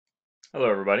Hello,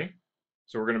 everybody.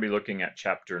 So we're going to be looking at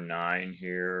Chapter 9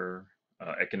 here,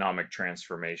 Economic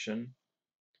Transformation,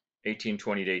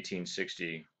 1820 to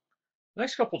 1860. The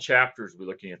next couple chapters we'll be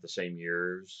looking at the same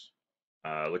years,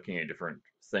 looking at different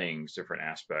things, different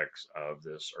aspects of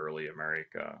this early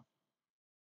America.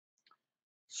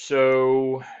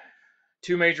 So,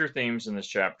 two major themes in this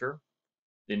chapter.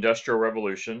 The Industrial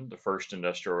Revolution, the first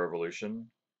Industrial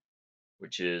Revolution,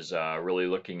 which is really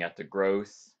looking at the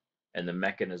growth and the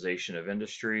mechanization of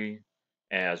industry,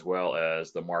 as well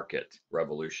as the market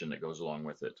revolution that goes along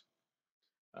with it.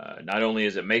 Not only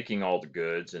is it making all the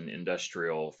goods in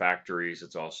industrial factories,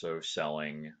 it's also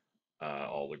selling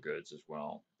all the goods as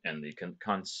well, and the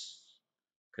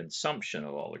consumption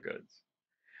of all the goods.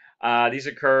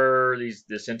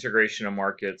 This integration of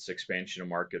markets, expansion of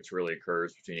markets really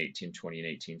occurs between 1820 and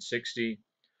 1860,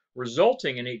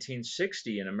 resulting in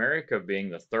 1860 in America being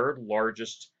the third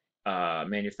largest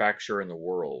manufacturer in the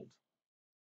world.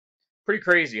 Pretty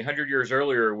crazy. 100 years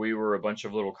earlier, we were a bunch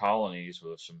of little colonies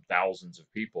with some thousands of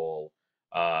people,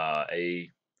 a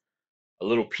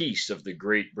little piece of the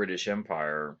great British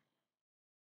Empire.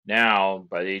 Now,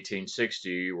 by the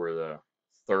 1860, we're the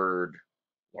third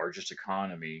largest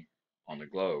economy on the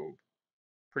globe.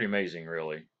 Pretty amazing,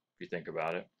 really, if you think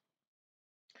about it.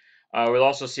 We'll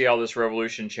also see how this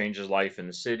revolution changes life in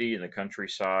the city, in the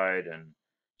countryside, and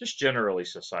just generally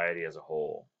society as a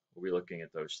whole. We'll be looking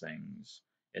at those things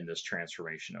in this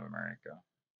transformation of America.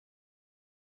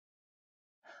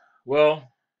 Well,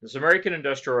 this American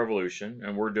Industrial Revolution,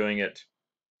 and we're doing it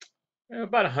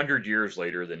about 100 years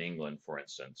later than England, for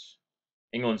instance.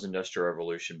 England's Industrial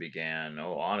Revolution began,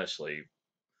 oh, honestly,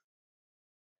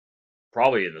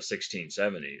 probably in the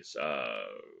 1670s.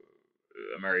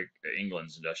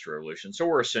 England's Industrial Revolution. So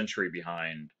we're a century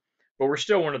behind, but we're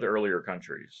still one of the earlier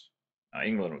countries.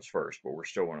 England was first, but we're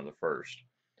still one of the first.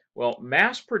 Well,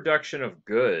 mass production of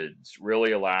goods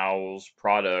really allows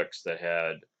products that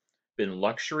had been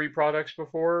luxury products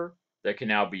before that can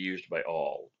now be used by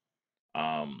all.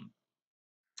 Um,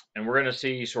 and we're going to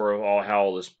see sort of all how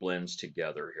all this blends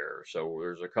together here. So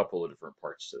there's a couple of different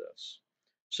parts to this.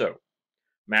 So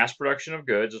mass production of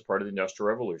goods as part of the Industrial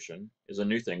Revolution is a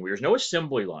new thing. There's no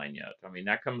assembly line yet. I mean,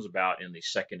 that comes about in the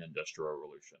Second Industrial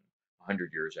Revolution,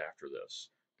 100 years after this,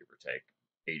 give or take,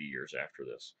 80 years after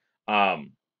this.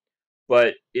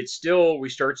 But it's still, we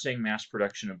start seeing mass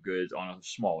production of goods on a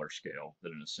smaller scale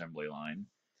than an assembly line.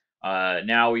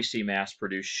 Now we see mass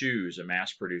produced shoes and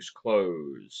mass produced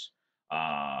clothes.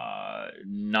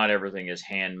 Not everything is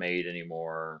handmade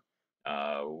anymore.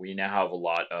 We now have a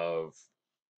lot of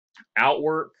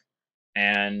outwork,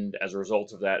 and as a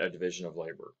result of that, a division of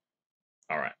labor.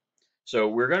 All right. So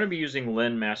we're going to be using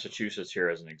Lynn, Massachusetts here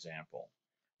as an example.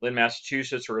 Lynn,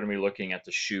 Massachusetts, we're going to be looking at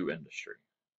the shoe industry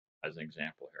as an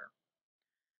example here.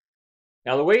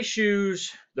 Now, the way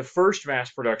the first mass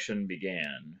production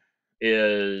began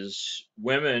is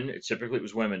women, typically it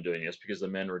was women doing this because the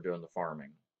men were doing the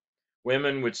farming.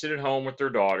 Women would sit at home with their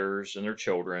daughters and their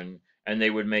children, and they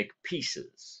would make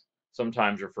pieces,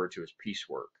 sometimes referred to as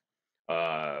piecework.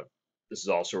 Uh, this is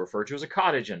also referred to as a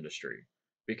cottage industry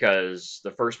because the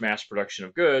first mass production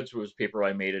of goods was people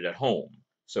I made it at home.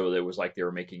 So it was like they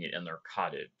were making it in their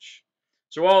cottage.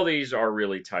 So all these are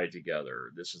really tied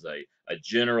together. This is a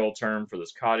general term for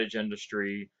this cottage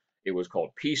industry. It was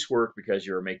called piecework because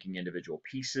you were making individual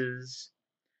pieces,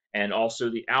 and also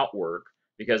the outwork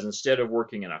because instead of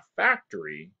working in a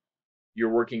factory, you're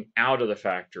working out of the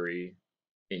factory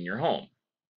in your home.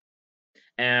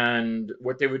 And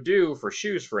what they would do for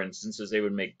shoes, for instance, is they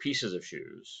would make pieces of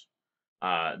shoes.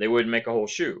 They wouldn't make a whole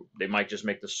shoe. They might just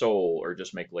make the sole or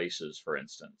just make laces, for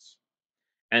instance.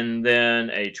 And then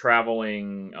a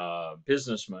traveling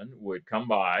businessman would come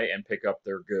by and pick up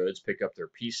their goods, pick up their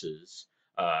pieces,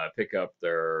 pick up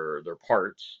their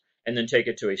parts, and then take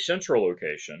it to a central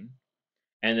location.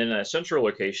 And then at a central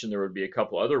location, there would be a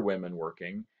couple other women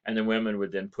working, and the women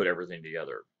would then put everything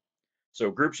together.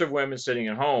 So groups of women sitting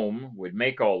at home would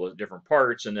make all the different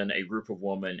parts, and then a group of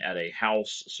women at a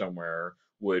house somewhere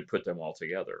would put them all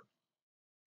together.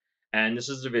 And this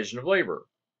is division of labor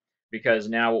because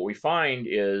now what we find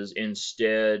is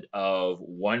instead of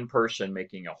one person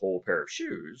making a whole pair of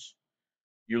shoes,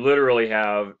 you literally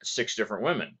have six different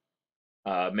women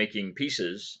making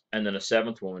pieces, and then a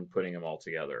seventh woman putting them all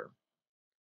together.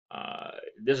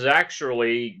 This is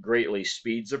actually greatly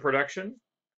speeds the production.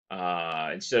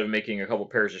 Instead of making a couple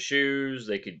pairs of shoes,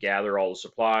 they could gather all the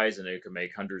supplies and they could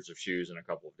make hundreds of shoes in a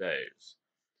couple of days.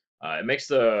 It makes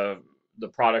the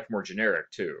product more generic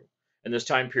too. In this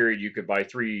time period, you could buy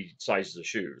three sizes of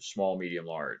shoes: small, medium,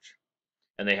 large,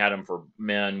 and they had them for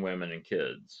men, women, and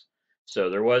kids. So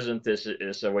there wasn't this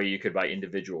a way you could buy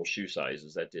individual shoe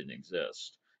sizes. That didn't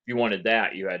exist. If you wanted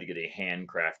that, you had to get a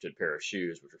handcrafted pair of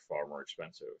shoes, which are far more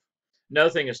expensive. Another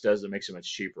thing this does that makes it much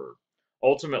cheaper.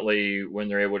 Ultimately, when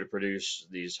they're able to produce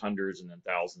these hundreds and then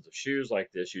thousands of shoes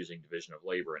like this using division of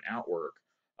labor and outwork,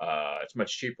 it's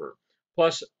much cheaper.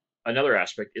 Plus, another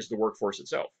aspect is the workforce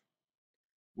itself.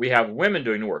 We have women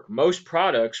doing the work. Most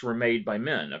products were made by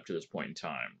men up to this point in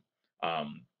time.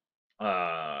 Um,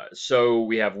 so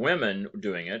we have women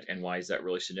doing it, and why is that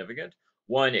really significant?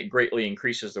 One, it greatly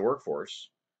increases the workforce.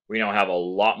 We now have a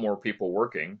lot more people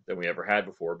working than we ever had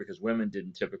before because women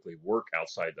didn't typically work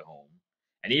outside the home.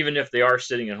 And even if they are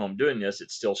sitting at home doing this,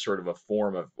 it's still sort of a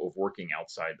form of working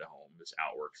outside the home, this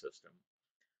outwork system.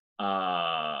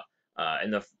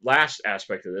 And the last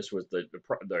aspect of this was the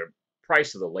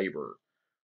price of the labor.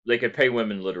 They could pay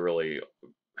women literally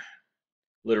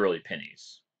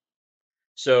pennies.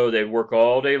 So they'd work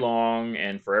all day long,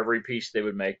 and for every piece they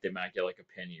would make, they might get like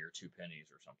a penny or 2 pennies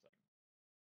or something.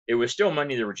 It was still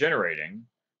money they were generating,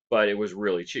 but it was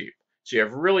really cheap. So you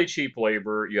have really cheap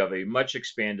labor, you have a much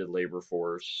expanded labor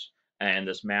force, and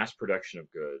this mass production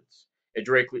of goods. It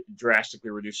drastically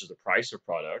reduces the price of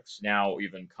products. Now,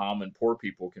 even common poor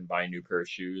people can buy a new pair of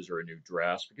shoes or a new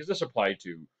dress because this applied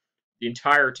to the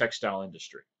entire textile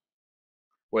industry,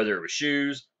 whether it was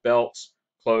shoes, belts,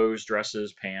 clothes,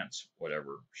 dresses, pants,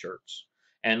 whatever, shirts.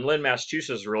 And Lynn,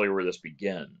 Massachusetts is really where this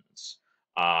begins.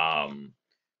 Um,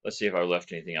 let's see if I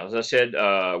left anything else. As I said,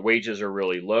 wages are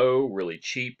really low, really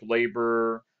cheap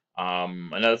labor.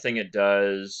 Another thing it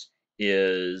does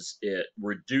is it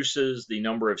reduces the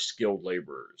number of skilled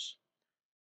laborers.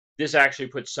 This actually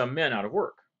puts some men out of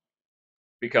work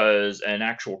because an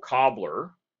actual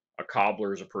cobbler, a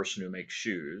cobbler is a person who makes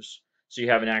shoes. So you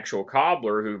have an actual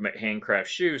cobbler who handcrafts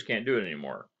shoes, can't do it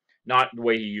anymore. Not the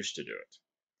way he used to do it.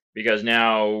 Because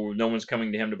now no one's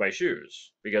coming to him to buy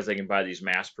shoes because they can buy these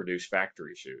mass produced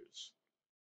factory shoes.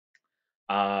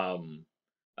 Now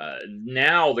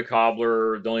the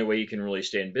cobbler, the only way he can really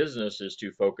stay in business is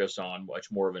to focus on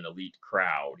much more of an elite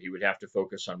crowd. He would have to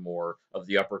focus on more of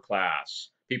the upper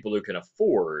class, people who can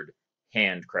afford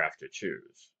handcrafted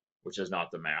shoes, which is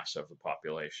not the mass of the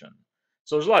population.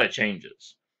 So there's a lot of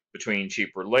changes between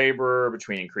cheaper labor,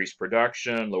 between increased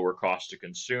production, lower cost to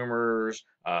consumers,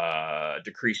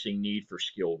 decreasing need for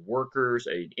skilled workers,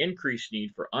 an increased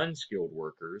need for unskilled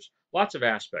workers. Lots of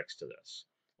aspects to this.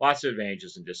 Lots of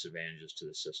advantages and disadvantages to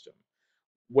the system.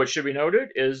 What should be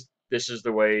noted is this is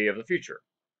the way of the future.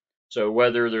 So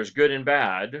whether there's good and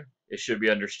bad, it should be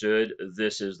understood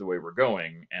this is the way we're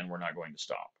going, and we're not going to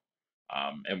stop.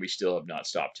 And we still have not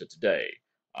stopped to today.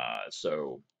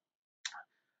 So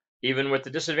even with the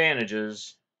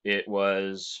disadvantages, it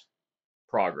was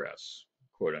progress,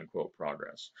 quote unquote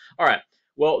progress. All right.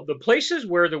 Well, the places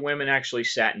where the women actually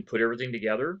sat and put everything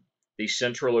together, these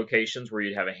central locations where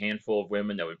you'd have a handful of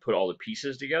women that would put all the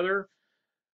pieces together,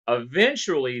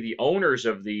 eventually the owners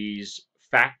of these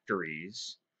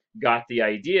factories got the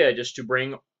idea just to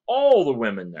bring all the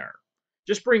women there.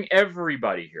 Just bring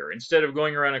everybody here. Instead of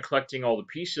going around and collecting all the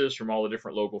pieces from all the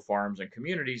different local farms and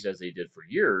communities as they did for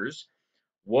years,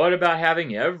 what about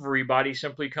having everybody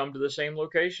simply come to the same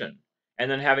location and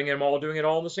then having them all doing it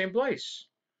all in the same place?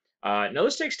 Now,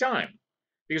 this takes time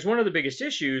because one of the biggest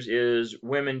issues is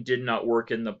women did not work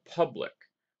in the public.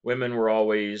 Women were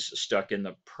always stuck in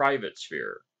the private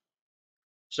sphere.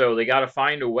 So they got to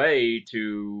find a way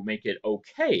to make it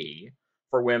okay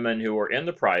for women who are in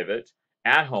the private,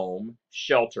 at home,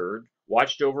 sheltered,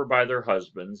 watched over by their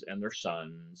husbands and their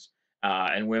sons,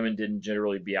 and women didn't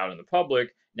generally be out in the public.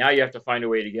 Now you have to find a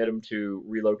way to get them to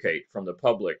relocate from the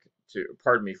public to,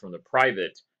 pardon me, from the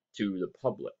private to the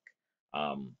public.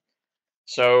 Um,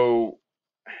 so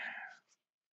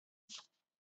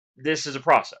this is a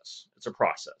process. It's a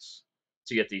process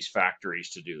to get these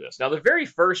factories to do this. Now, the very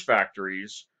first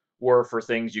factories were for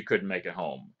things you couldn't make at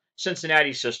home.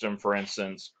 Cincinnati system, for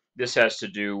instance, this has to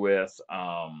do with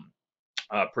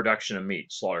production of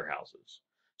meat, slaughterhouses.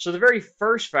 So the very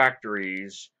first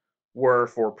factories were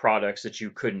for products that you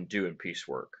couldn't do in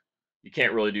piecework. You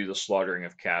can't really do the slaughtering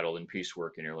of cattle in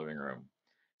piecework in your living room.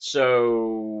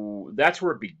 So that's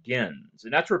where it begins.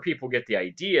 And that's where people get the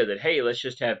idea that, hey, let's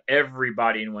just have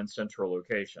everybody in one central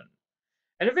location.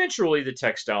 And eventually the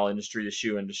textile industry, the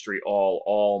shoe industry,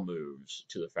 all moves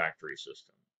to the factory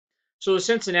system. So the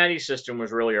Cincinnati system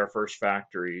was really our first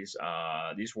factories.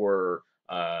 These were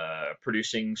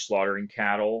producing, slaughtering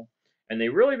cattle, and they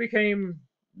really became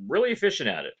really efficient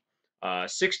at it.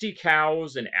 60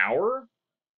 cows an hour.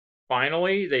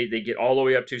 Finally, they get all the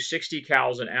way up to 60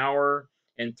 cows an hour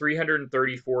and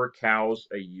 334 cows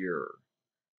a year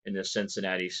in the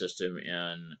Cincinnati system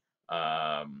in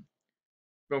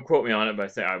Don't quote me on it,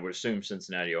 but I would assume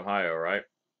Cincinnati, Ohio, right?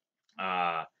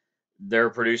 Uh, they're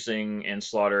producing and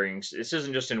slaughtering. This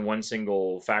isn't just in one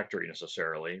single factory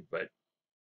necessarily, but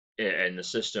in the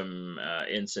system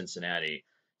in Cincinnati,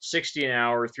 60 an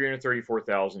hour,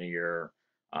 334,000 a year.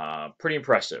 Pretty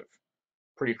impressive.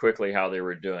 Pretty quickly how they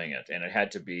were doing it, and it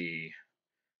had to be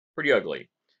pretty ugly.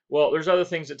 Well, there's other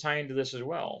things that tie into this as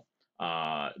well.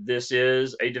 This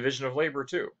is a division of labor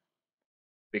too.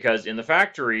 Because in the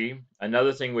factory,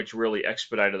 another thing which really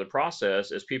expedited the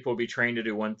process is people would be trained to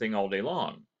do one thing all day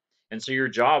long. And so your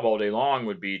job all day long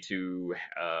would be to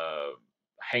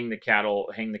hang the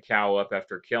cow up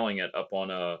after killing it up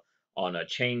on a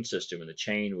chain system, and the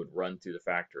chain would run through the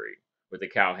factory with the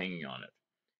cow hanging on it.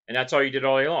 And that's all you did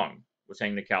all day long was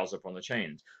hang the cows up on the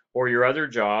chains. Or your other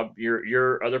job,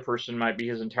 your other person might be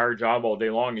his entire job all day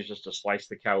long is just to slice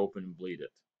the cow open and bleed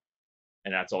it.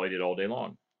 And that's all he did all day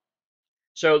long.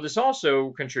 So this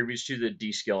also contributes to the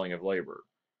de-skilling of labor.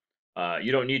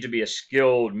 You don't need to be a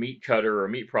skilled meat cutter or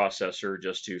meat processor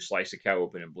just to slice a cow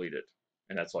open and bleed it,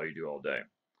 and that's all you do all day.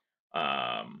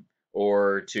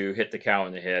 Or to hit the cow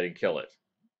in the head and kill it,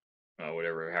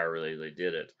 however they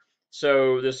did it.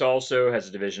 So this also has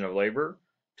a division of labor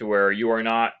to where you are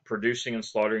not producing and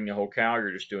slaughtering the whole cow,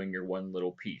 you're just doing your one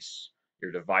little piece.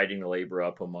 You're dividing the labor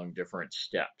up among different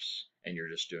steps, and you're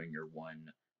just doing your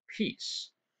one piece.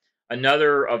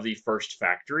 Another of the first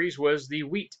factories was the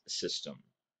wheat system.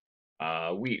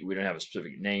 Wheat, we don't have a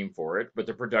specific name for it, but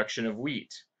the production of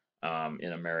wheat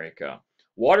in America.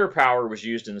 Water power was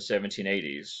used in the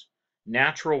 1780s.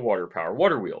 Natural water power,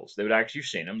 water wheels. They would actually, you've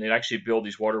seen them, they'd actually build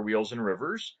these water wheels in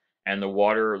rivers, and the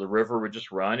river would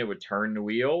just run, it would turn the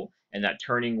wheel, and that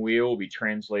turning wheel would be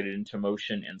translated into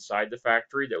motion inside the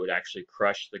factory that would actually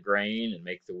crush the grain and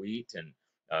make the wheat and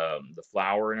the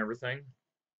flour and everything.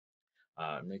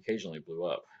 And they occasionally blew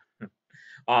up.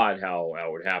 Odd how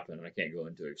that would happen, and I can't go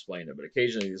into explain it, but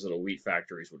occasionally these little wheat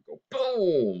factories would go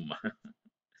boom.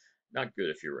 Not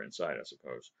good if you were inside, I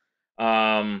suppose.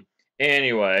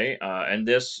 Anyway, and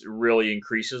this really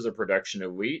increases the production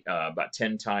of wheat about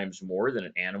 10 times more than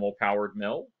an animal-powered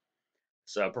mill.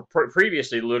 So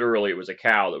previously, literally, it was a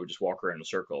cow that would just walk around in a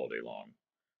circle all day long.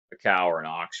 A cow or an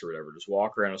ox or whatever, just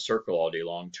walk around a circle all day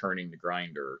long, turning the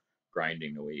grinder,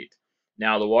 grinding the wheat.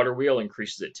 Now the water wheel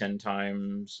increases it 10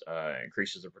 times,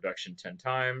 increases the production 10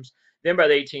 times. Then by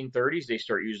the 1830s, they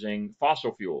start using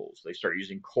fossil fuels. They start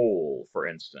using coal, for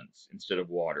instance, instead of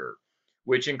water,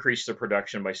 which increased the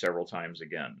production by several times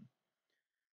again.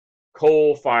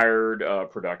 Coal-fired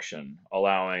production,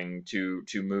 allowing to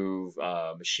move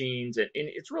machines, and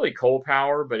it's really coal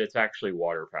power, but it's actually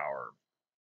water power.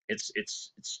 It's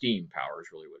steam power is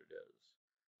really what it is.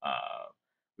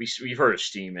 We've heard of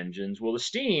steam engines. Well, the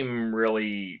steam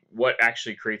really, what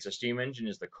actually creates a steam engine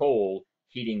is the coal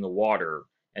heating the water,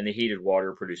 and the heated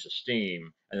water produces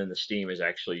steam, and then the steam is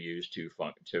actually used to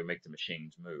make the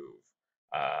machines move.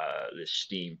 The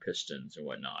steam pistons and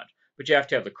whatnot. But you have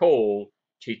to have the coal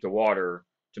to heat the water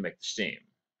to make the steam.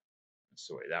 That's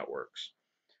the way that works.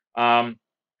 Um,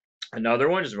 Another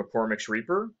one is McCormick's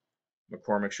Reaper.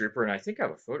 McCormick's Reaper, and I think I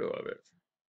have a photo of it.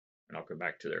 And I'll come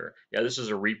back to there. Yeah, this is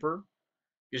a Reaper.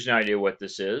 Gives you an idea what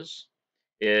this is.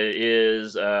 It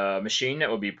is a machine that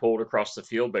would be pulled across the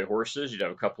field by horses. You'd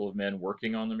have a couple of men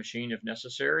working on the machine if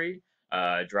necessary,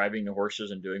 driving the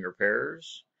horses and doing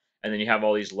repairs. And then you have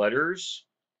all these letters.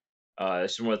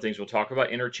 This is one of the things we'll talk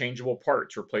about, interchangeable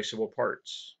parts, replaceable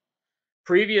parts.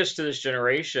 Previous to this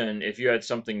generation, if you had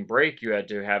something break, you had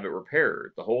to have it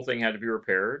repaired. The whole thing had to be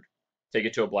repaired, take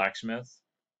it to a blacksmith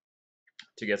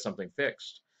to get something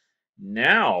fixed.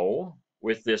 Now,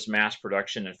 with this mass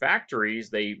production in factories,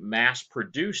 they mass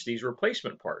produce these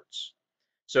replacement parts.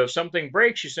 So if something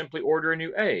breaks, you simply order a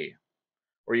new A,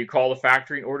 or you call the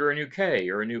factory and order a new K,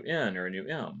 or a new N, or a new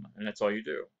M, and that's all you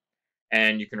do.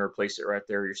 And you can replace it right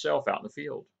there yourself out in the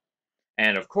field.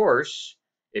 And of course,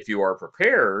 if you are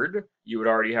prepared, you would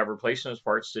already have replacement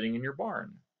parts sitting in your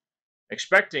barn,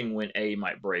 expecting when A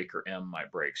might break or M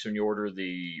might break. So when you order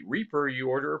the Reaper, you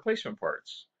order replacement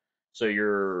parts. So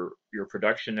your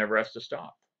production never has to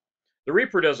stop. The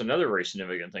Reaper does another very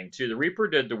significant thing too. The Reaper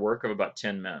did the work of about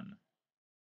 10 men.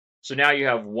 So now you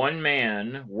have one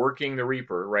man working the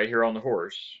Reaper right here on the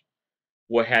horse,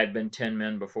 what had been 10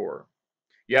 men before.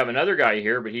 You have another guy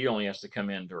here, but he only has to come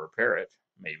in to repair it,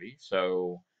 maybe.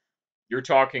 So you're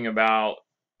talking about,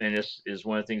 and this is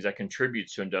one of the things that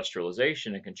contributes to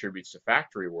industrialization and contributes to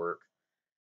factory work.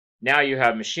 Now you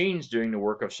have machines doing the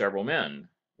work of several men.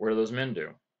 What do those men do?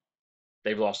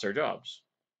 They've lost their jobs.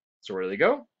 So where do they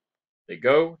go? They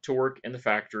go to work in the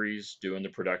factories doing the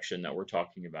production that we're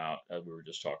talking about, we were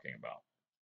just talking about.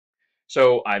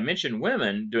 So I mentioned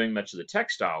women doing much of the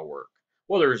textile work.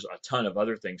 Well, there's a ton of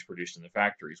other things produced in the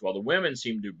factories. While the women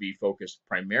seem to be focused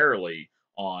primarily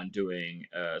on doing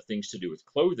things to do with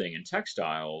clothing and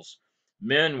textiles,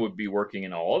 men would be working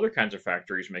in all other kinds of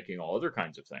factories making all other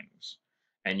kinds of things.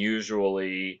 And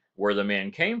usually, where the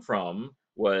men came from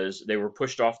was they were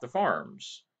pushed off the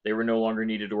farms. They were no longer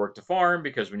needed to work the farm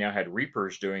because we now had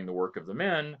reapers doing the work of the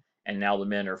men, and now the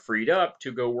men are freed up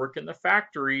to go work in the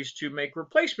factories to make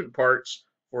replacement parts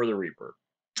for the reaper.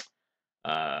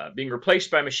 Being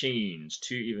replaced by machines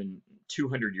even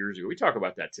 200 years ago. We talk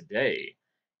about that today.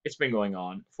 It's been going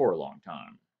on for a long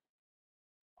time.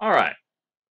 All right.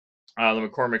 The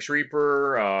McCormick's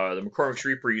Reaper. The McCormick's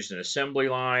Reaper used an assembly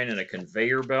line and a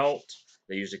conveyor belt.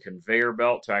 They used a conveyor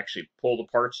belt to actually pull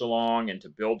the parts along and to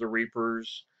build the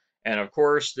Reapers. And of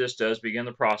course, this does begin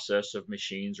the process of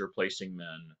machines replacing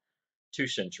men 2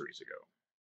 centuries ago.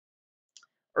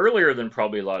 Earlier than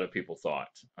probably a lot of people thought,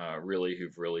 really,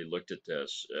 who've really looked at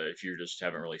this. If you just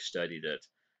haven't really studied it,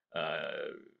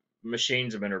 uh,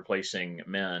 machines have been replacing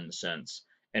men since,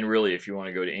 and really, if you want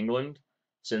to go to England,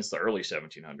 since the early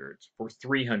 1700s. For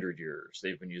 300 years,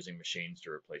 they've been using machines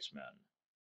to replace men.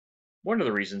 One of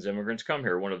the reasons immigrants come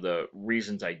here, one of the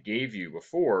reasons I gave you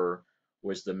before,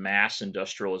 was the mass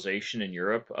industrialization in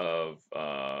Europe of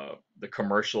the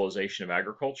commercialization of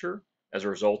agriculture as a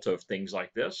result of things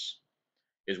like this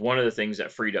is one of the things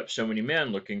that freed up so many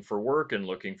men looking for work and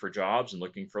looking for jobs and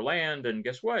looking for land. And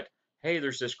guess what? Hey,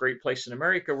 there's this great place in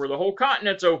America where the whole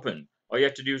continent's open. All you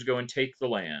have to do is go and take the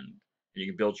land, and you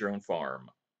can build your own farm.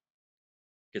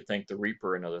 You could thank the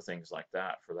Reaper and other things like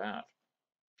that for that.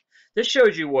 This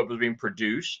shows you what was being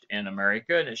produced in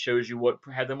America, and it shows you what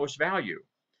had the most value.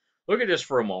 Look at this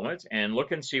for a moment and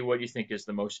look and see what you think is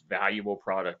the most valuable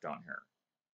product on here.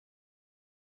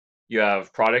 You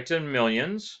have product in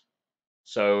millions.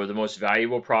 So the most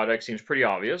valuable product seems pretty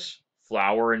obvious.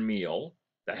 Flour and meal.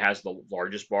 That has the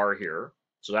largest bar here.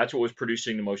 So that's what was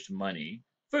producing the most money.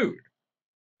 Food.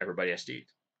 Everybody has to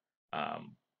eat.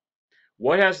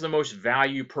 What has the most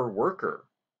value per worker?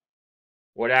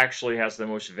 What actually has the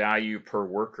most value per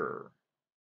worker?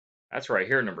 That's right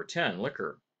here, number 10,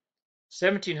 liquor.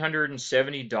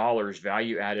 $1,770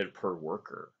 value added per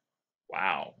worker.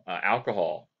 Wow.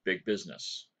 Alcohol, big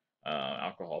business.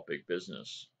 Alcohol, big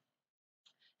business.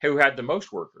 Who had the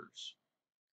most workers?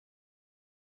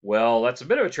 Well, that's a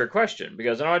bit of a trick question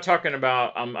because I'm not talking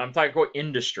about, I'm talking about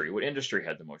industry. What industry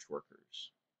had the most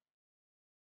workers?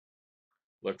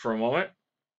 Look for a moment.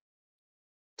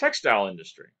 Textile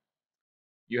industry.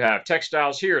 You have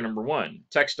textiles here, number 1.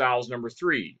 Textiles, number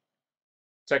 3.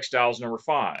 Textiles, number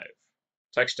 5.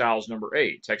 Textiles, number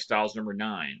 8. Textiles, number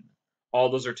 9. All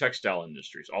those are textile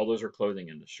industries. All those are clothing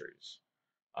industries.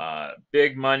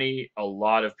 Big money, a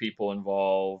lot of people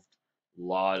involved.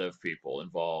 Lot of people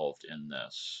involved in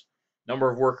this.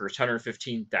 Number of workers,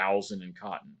 115,000 in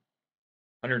cotton.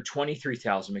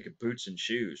 123,000 making boots and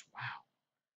shoes. Wow.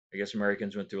 I guess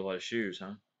Americans went through a lot of shoes,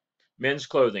 huh? Men's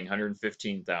clothing,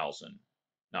 115,000.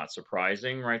 Not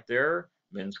surprising right there.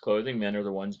 Men's clothing, men are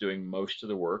the ones doing most of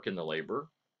the work in the labor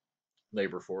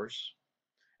force.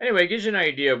 Anyway, it gives you an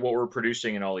idea of what we're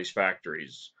producing in all these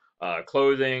factories.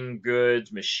 Clothing,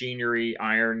 goods, machinery,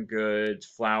 iron goods,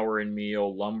 flour and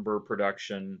meal, lumber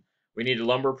production. We needed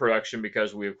lumber production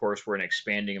because we, of course, were in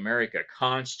expanding America,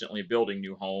 constantly building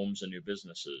new homes and new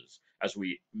businesses as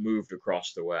we moved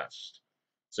across the West.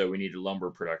 So we needed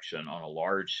lumber production on a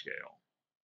large scale.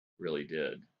 Really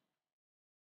did.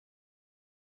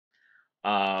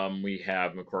 We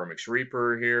have McCormick's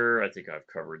Reaper here. I think I've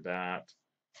covered that.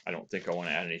 I don't think I want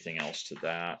to add anything else to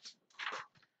that.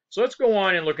 So let's go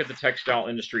on and look at the textile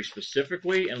industry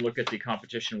specifically and look at the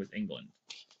competition with England.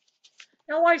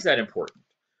 Now, why is that important?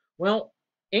 Well,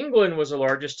 England was the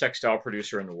largest textile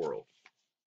producer in the world.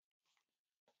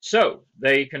 So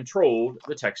they controlled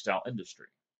the textile industry.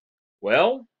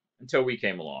 Well, until we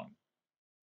came along.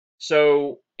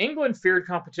 So England feared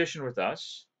competition with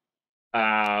us.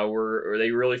 Or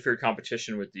they really feared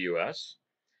competition with the US.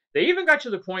 They even got to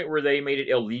the point where they made it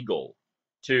illegal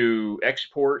to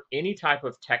export any type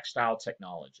of textile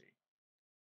technology.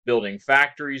 Building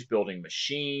factories, building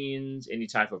machines, any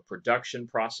type of production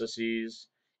processes.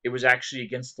 It was actually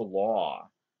against the law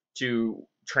to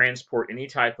transport any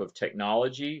type of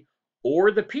technology or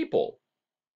the people.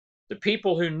 The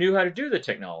people who knew how to do the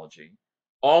technology.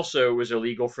 Also, it was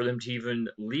illegal for them to even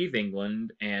leave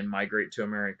England and migrate to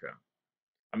America.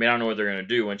 I mean, I don't know what they're going to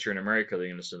do once you're in America. They're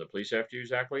going to send the police after you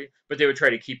exactly, but they would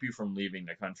try to keep you from leaving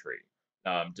the country,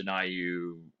 deny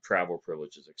you travel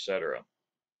privileges, etc.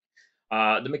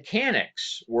 The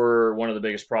mechanics were one of the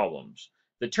biggest problems.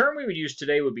 The term we would use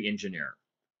today would be engineer.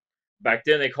 Back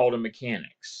then they called them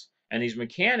mechanics. And these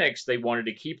mechanics, they wanted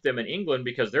to keep them in England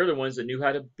because they're the ones that knew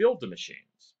how to build the machines.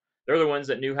 They're the ones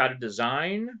that knew how to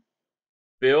design,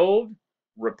 build,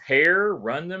 repair,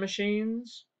 run the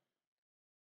machines.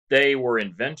 They were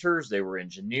inventors, they were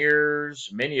engineers,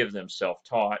 many of them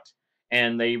self-taught,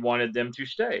 and they wanted them to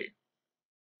stay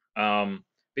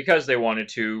because they wanted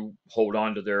to hold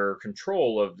on to their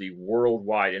control of the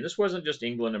worldwide. And this wasn't just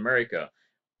England, America.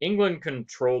 England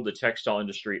controlled the textile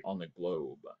industry on the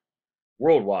globe,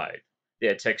 worldwide. They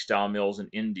had textile mills in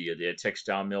India, they had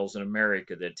textile mills in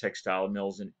America, they had textile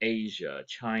mills in Asia,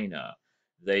 China.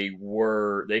 They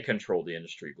controlled the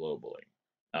industry globally.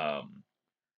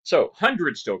 So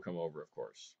hundreds still come over, of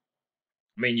course.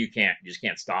 I mean, you just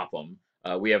can't stop them.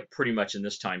 We have pretty much in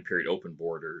this time period open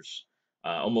borders.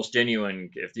 Almost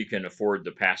anyone, if you can afford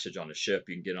the passage on a ship,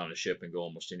 you can get on a ship and go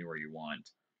almost anywhere you want.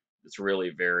 It's really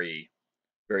very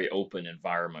open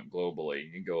environment globally.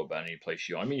 You can go about any place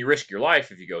you want. I mean, you risk your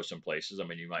life if you go some places. I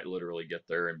mean, you might literally get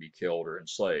there and be killed or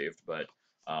enslaved, but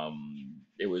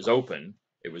it was open.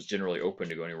 It was generally open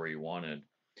to go anywhere you wanted.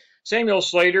 Samuel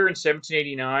Slater in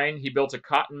 1789, he built a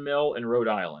cotton mill in Rhode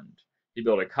Island. He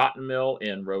built a cotton mill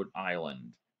in Rhode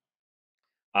Island.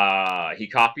 He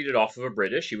copied it off of a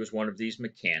British. He was one of these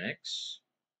mechanics.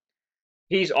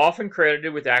 He's often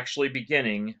credited with actually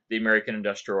beginning the American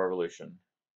Industrial Revolution.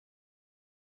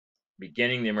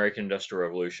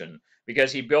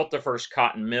 Because he built the first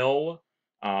cotton mill,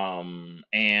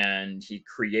 and he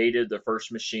created the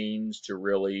first machines to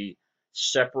really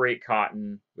separate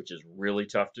cotton, which is really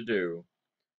tough to do,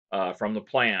 from the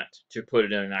plant, to put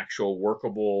it in an actual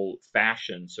workable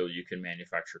fashion so you can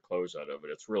manufacture clothes out of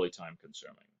it. It's really time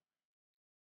consuming.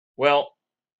 Well,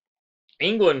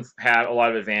 England had a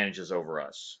lot of advantages over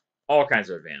us, all kinds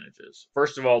of advantages.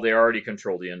 First of all, they already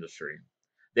controlled the industry.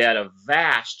 They had a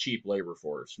vast cheap labor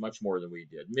force, much more than we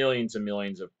did. Millions and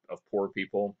millions of poor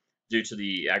people. Due to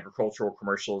the agricultural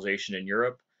commercialization in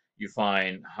Europe, you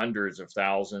find hundreds of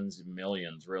thousands,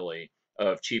 millions really,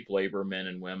 of cheap labor, men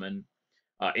and women.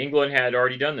 England had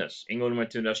already done this. England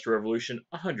went to Industrial Revolution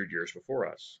 100 years before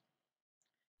us.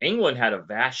 England had a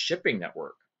vast shipping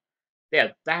network. They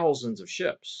had thousands of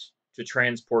ships to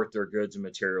transport their goods and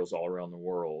materials all around the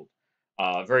world.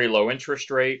 Very low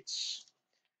interest rates.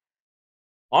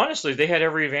 Honestly, they had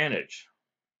every advantage.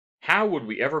 How would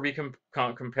we ever be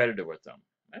competitive with them?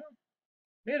 Well,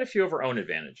 they had a few of our own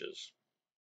advantages.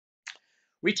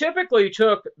 We typically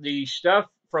took the stuff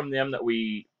from them that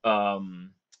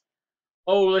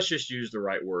let's just use the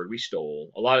right word. We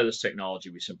stole. A lot of this technology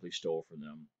we simply stole from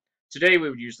them. Today we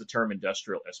would use the term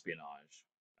industrial espionage.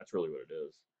 That's really what it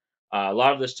is. A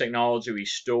lot of this technology we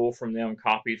stole from them,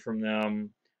 copied from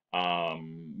them.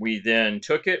 We then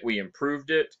took it, we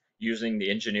improved it using the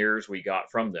engineers we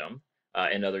got from them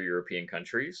in other European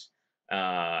countries.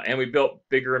 And we built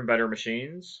bigger and better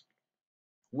machines.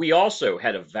 We also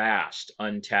had a vast,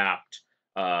 untapped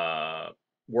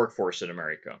workforce in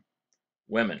America.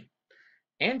 Women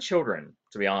and children,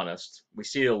 to be honest. We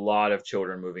see a lot of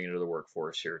children moving into the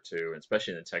workforce here too,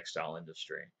 especially in the textile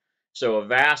industry. So a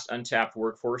vast untapped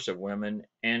workforce of women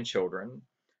and children,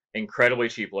 incredibly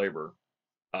cheap labor.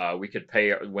 We could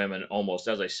pay women almost,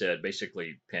 as I said,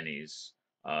 basically pennies.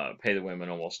 Pay the women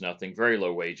almost nothing, very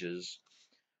low wages.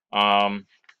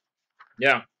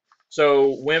 Yeah.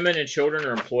 So women and children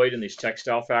are employed in these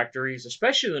textile factories,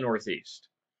 especially in the Northeast.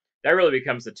 That really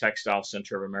becomes the textile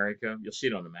center of America. You'll see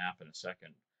it on the map in a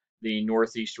second. The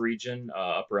Northeast region,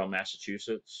 up around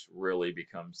Massachusetts, really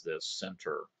becomes this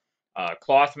center.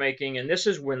 Cloth making, and this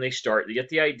is when they start. They get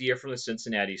the idea from the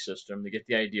Cincinnati system. They get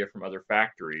the idea from other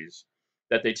factories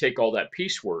that they take all that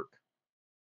piecework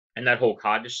and that whole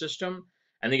cottage system,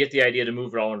 and they get the idea to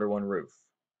move it all under one roof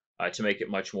to make it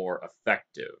much more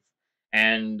effective.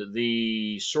 And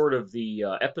the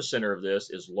epicenter of this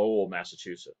is Lowell,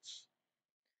 Massachusetts.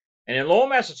 And in Lowell,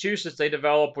 Massachusetts, they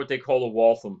developed what they call the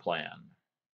Waltham Plan.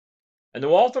 And the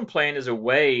Waltham Plan is a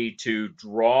way to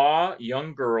draw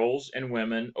young girls and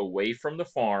women away from the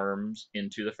farms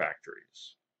into the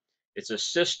factories. It's a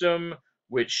system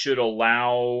which should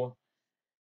allow,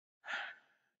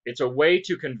 it's a way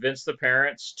to convince the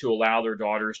parents to allow their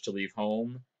daughters to leave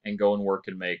home and go and work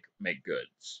and make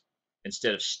goods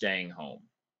instead of staying home.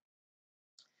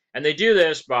 And they do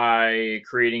this by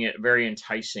creating a very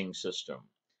enticing system.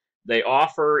 They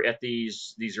offer at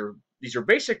these are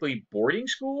basically boarding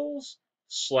schools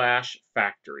 /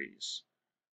 factories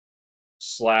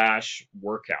 /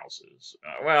 workhouses.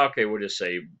 Well, okay, we'll just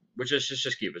say,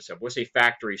 just keep it simple. We'll say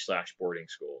factory / boarding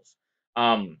schools.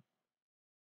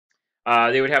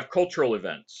 They would have cultural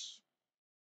events.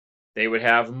 They would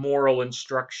have moral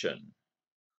instruction,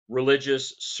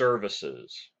 religious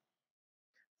services,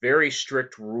 very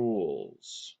strict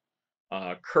rules,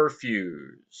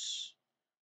 curfews,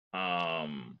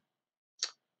 um,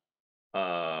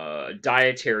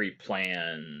 dietary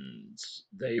plans.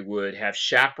 They would have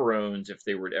chaperones if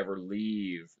they would ever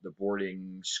leave the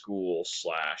boarding school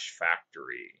slash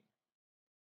factory.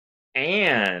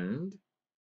 And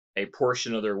a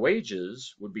portion of their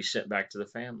wages would be sent back to the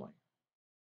family.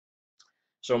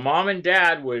 So mom and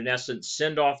dad would, in essence,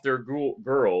 send off their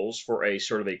girls for a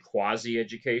sort of a quasi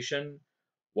education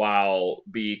while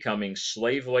becoming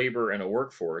slave labor in a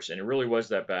workforce. And it really was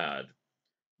that bad.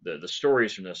 The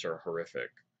stories from this are horrific.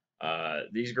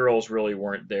 These girls really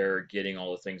weren't there getting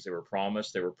all the things they were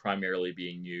promised. They were primarily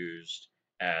being used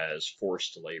as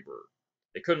forced labor.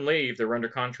 They couldn't leave. They were under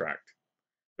contract.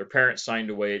 Their parents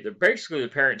signed away. Basically, the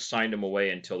parents signed them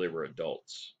away until they were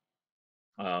adults.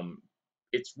 Um,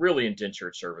 it's really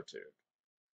indentured servitude.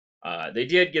 They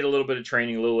did get a little bit of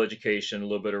training, a little education, a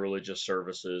little bit of religious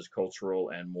services, cultural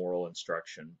and moral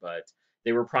instruction, but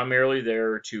they were primarily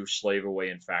there to slave away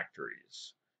in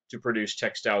factories to produce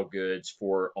textile goods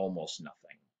for almost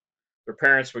nothing. Their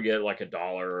parents would get like $1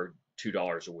 or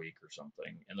 $2 a week or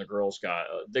something, and the girls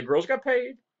got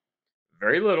paid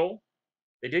very little.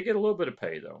 They did get a little bit of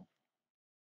pay though,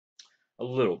 a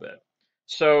little bit.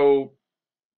 So,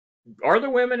 are the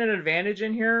women an advantage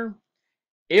in here?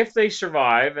 If they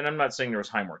survive, and I'm not saying there was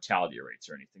high mortality rates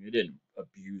or anything, they didn't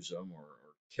abuse them or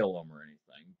kill them or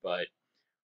anything, but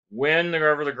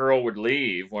whenever the girl would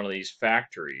leave one of these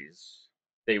factories,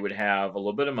 they would have a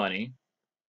little bit of money,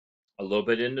 a little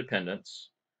bit of independence.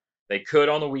 They could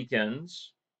on the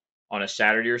weekends, on a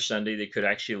Saturday or Sunday, they could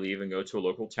actually leave and go to a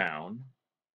local town.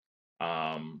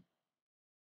 Um,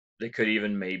 they could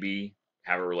even maybe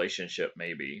have a relationship,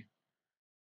 maybe.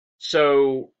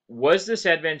 So, was this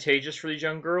advantageous for these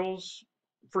young girls?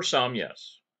 For some,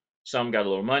 yes. Some got a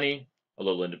little money, a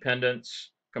little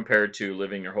independence, compared to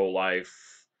living their whole life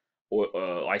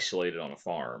isolated on a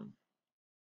farm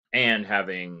and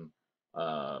having,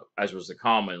 as was the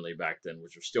commonly back then,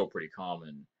 which was still pretty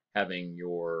common, having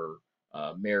your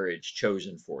marriage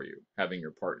chosen for you, having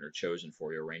your partner chosen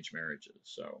for you, arranged marriages.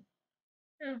 So,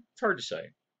 yeah, it's hard to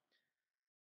say.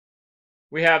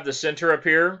 We have the center up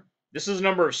here. This is a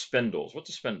number of spindles. What's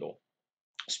a spindle?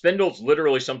 Spindle's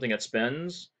literally something that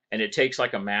spins, and it takes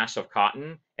like a mass of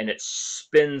cotton and it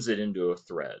spins it into a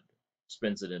thread.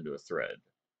 Spins it into a thread.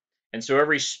 And so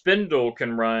every spindle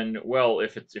can run, well,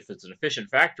 if it's an efficient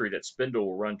factory, that spindle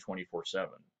will run 24/7.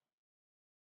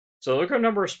 So look at the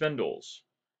number of spindles.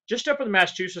 Just up in the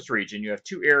Massachusetts region, you have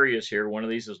two areas here. One of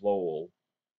these is Lowell.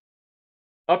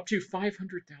 Up to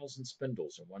 500,000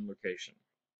 spindles in one location.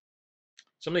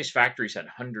 Some of these factories had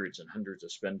hundreds and hundreds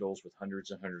of spindles with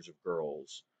hundreds and hundreds of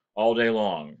girls all day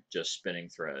long just spinning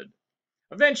thread.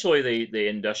 Eventually, they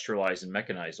industrialize and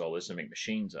mechanize all this and make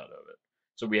machines out of it.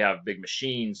 So we have big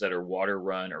machines that are water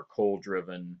run or coal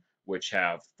driven, which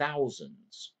have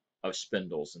thousands of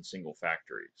spindles in single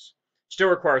factories. Still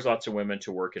requires lots of women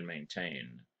to work and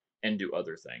maintain and do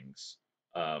other things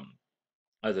um,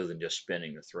 other than just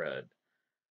spinning the thread.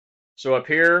 So up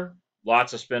here,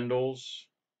 lots of spindles,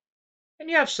 and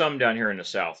you have some down here in the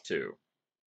south too.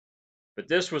 But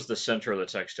this was the center of the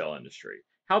textile industry.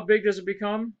 How big does it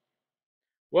become?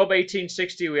 Well, by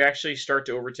 1860, we actually start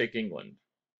to overtake England.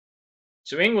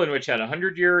 So England, which had a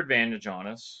 100-year advantage on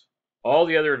us, all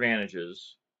the other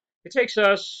advantages, it takes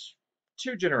us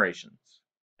 2 generations,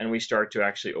 and we start to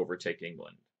actually overtake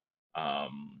England.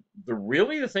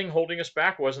 The thing holding us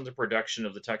back wasn't the production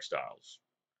of the textiles.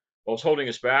 What was holding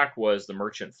us back was the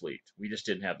merchant fleet. We just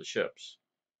didn't have the ships.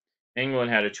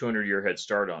 England had a 200-year head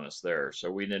start on us there,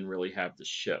 so we didn't really have the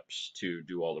ships to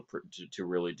do all to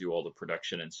really do all the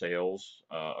production and sales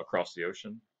across the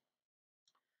ocean.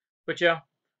 But yeah,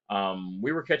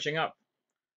 we were catching up.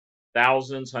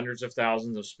 Thousands, hundreds of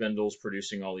thousands of spindles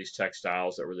producing all these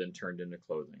textiles that were then turned into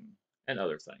clothing and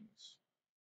other things.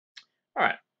 All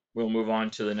right, we'll move on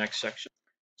to the next section.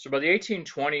 So by the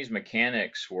 1820s,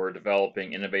 mechanics were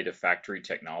developing innovative factory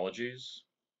technologies.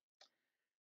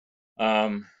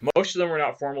 Most of them were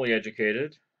not formally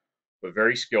educated, but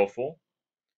very skillful.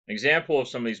 An example of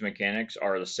some of these mechanics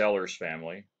are the Sellers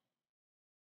family.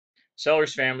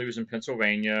 Sellers family was in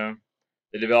Pennsylvania.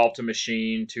 They developed a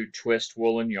machine to twist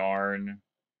woolen yarn.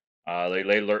 They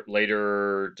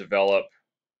later developed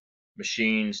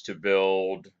machines to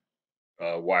build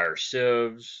wire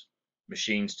sieves,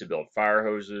 machines to build fire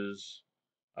hoses,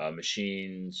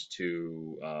 machines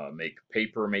to make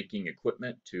paper making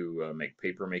equipment, to make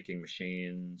paper making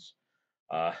machines.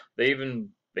 They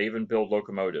even build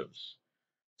locomotives.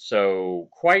 So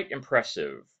quite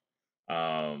impressive.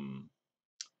 Um,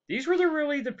 These were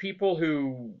really the people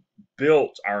who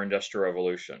built our industrial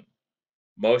revolution.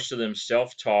 Most of them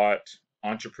self-taught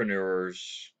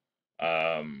entrepreneurs,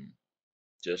 um,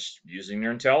 just using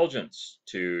their intelligence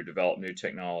to develop new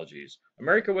technologies.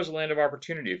 America was a land of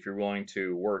opportunity if you're willing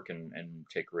to work and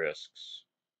take risks.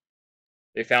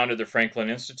 They founded the Franklin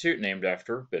Institute, named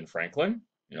after Ben Franklin,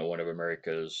 one of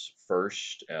America's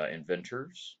first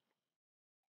inventors.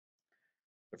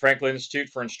 The Franklin Institute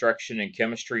for Instruction in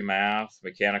Chemistry, Math,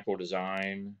 Mechanical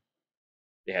Design.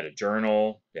 They had a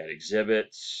journal, they had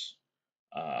exhibits.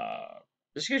 Uh,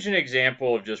 this gives you an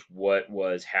example of just what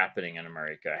was happening in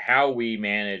America, how we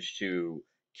managed to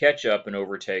catch up and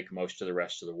overtake most of the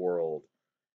rest of the world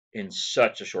in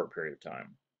such a short period of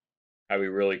time. How we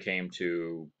really came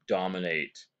to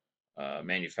dominate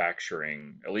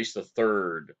manufacturing, at least the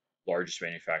third largest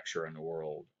manufacturer in the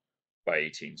world by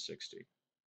 1860.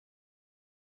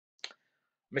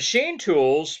 Machine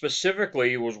tools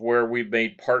specifically was where we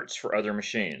made parts for other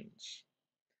machines.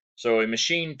 So a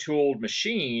machine tooled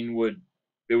machine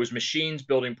it was machines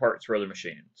building parts for other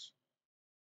machines.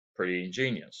 Pretty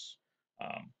ingenious.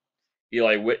 Um,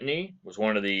 Eli Whitney was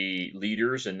one of the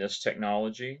leaders in this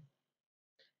technology.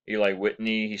 Eli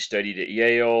Whitney, he studied at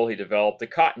Yale. He developed the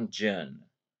cotton gin.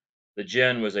 The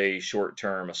gin was a short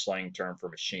term, a slang term for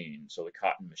machine. So the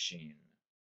cotton machine,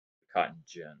 the cotton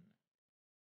gin.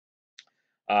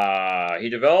 He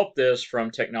developed this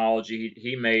from technology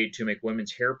he made to make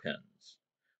women's hairpins.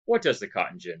 What does the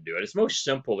cotton gin do? At its most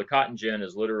simple, the cotton gin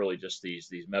is literally just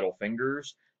these metal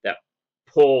fingers that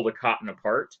pull the cotton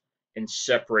apart and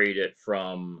separate it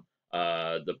from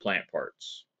the plant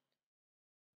parts.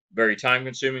 Very time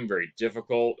consuming, very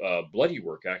difficult, bloody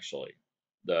work actually.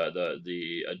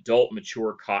 The adult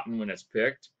mature cotton when it's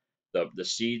picked, the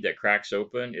seed that cracks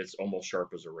open, it's almost sharp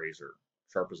as a razor,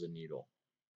 sharp as a needle.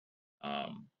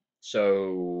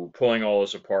 So pulling all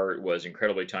this apart was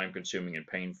incredibly time consuming and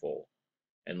painful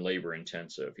and labor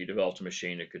intensive. He developed a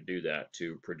machine that could do that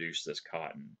to produce this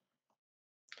cotton.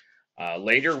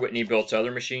 Later, Whitney built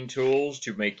other machine tools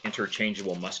to make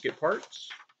interchangeable musket parts.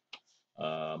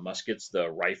 Muskets, the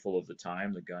rifle of the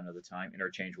time, the gun of the time,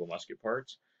 interchangeable musket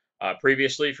parts.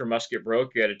 Previously, if your musket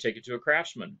broke, you had to take it to a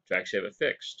craftsman to actually have it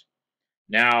fixed.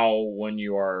 Now, when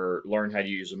you learn how to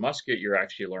use a musket, you're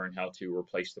actually learn how to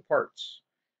replace the parts.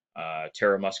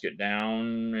 Tear a musket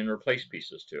down and replace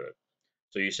pieces to it.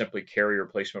 So you simply carry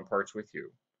replacement parts with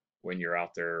you when you're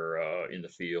out there in the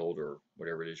field or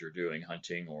whatever it is you're doing,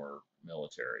 hunting or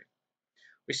military.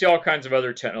 We see all kinds of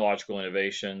other technological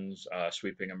innovations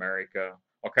sweeping America,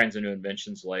 all kinds of new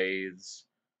inventions, lathes,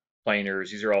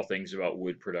 planers. These are all things about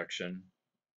wood production.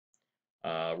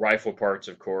 Rifle parts,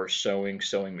 of course, sewing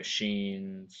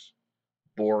machines,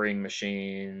 boring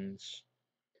machines.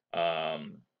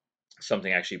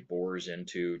 Something actually bores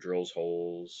into, drills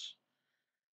holes.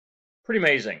 Pretty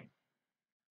amazing,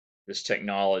 this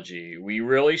technology. We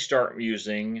really start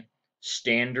using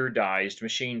standardized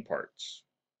machine parts.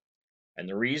 And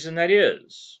the reason that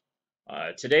is,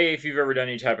 today, if you've ever done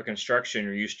any type of construction,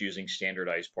 you're used to using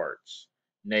standardized parts.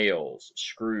 Nails,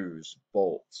 screws,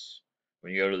 bolts.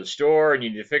 When you go to the store and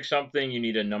you need to fix something, you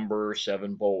need a number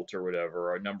 7 bolt or whatever,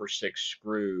 or a number 6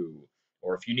 screw.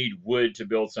 Or if you need wood to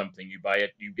build something, you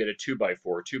get a 2x4,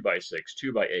 2x6,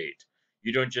 2x8.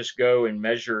 You don't just go and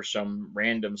measure some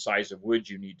random size of wood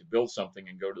you need to build something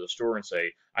and go to the store and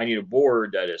say, I need a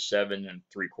board that is 7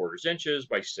 3/4 inches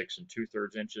by 6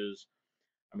 2/3 inches.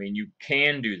 I mean, you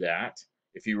can do that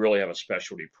if you really have a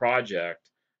specialty project,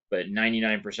 but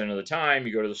 99% of the time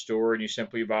you go to the store and you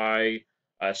simply buy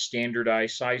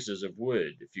standardized sizes of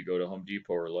wood if you go to Home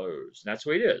Depot or Lowe's. And that's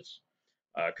the way it is.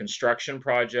 Construction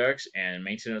projects and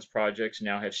maintenance projects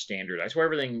now have standardized. So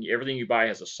everything you buy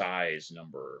has a size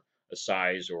number, a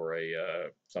size or a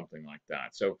something like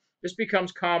that. So this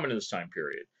becomes common in this time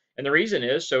period. And the reason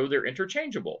is so they're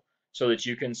interchangeable, so that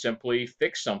you can simply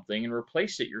fix something and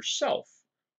replace it yourself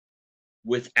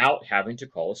without having to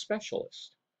call a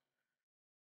specialist.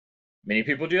 Many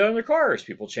people do that in their cars.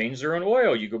 People change their own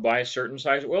oil. You go buy a certain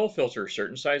size oil filter,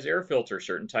 certain size air filter,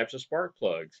 certain types of spark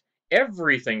plugs.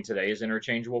 Everything today is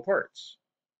interchangeable parts.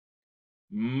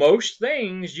 Most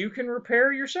things you can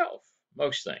repair yourself.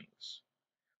 Most things.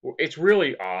 It's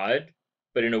really odd,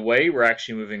 but in a way, we're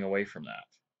actually moving away from that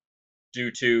due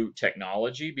to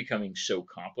technology becoming so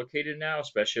complicated now,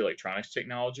 especially electronics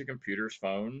technology, computers,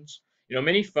 phones.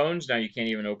 Many phones now you can't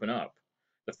even open up.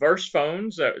 The first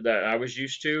phones that I was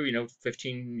used to,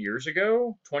 15 years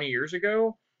ago, 20 years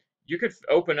ago, you could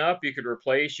open up, you could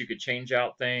replace, you could change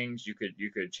out things, you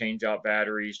could change out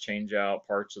batteries, change out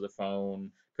parts of the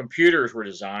phone. Computers were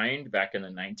designed back in the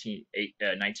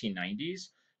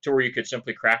 1990s to where you could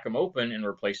simply crack them open and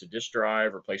replace a disk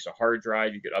drive, replace a hard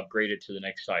drive. You could upgrade it to the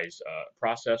next size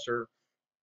processor.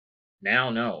 Now,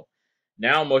 no.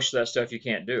 Now, most of that stuff you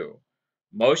can't do.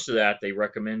 Most of that they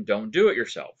recommend don't do it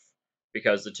yourself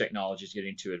because the technology is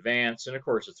getting too advanced. And of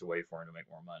course, it's a way for them to make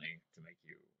more money to make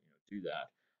you, do that.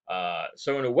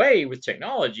 So, in a way, with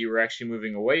technology, we're actually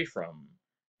moving away from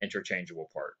interchangeable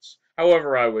parts.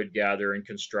 However, I would gather in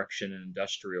construction and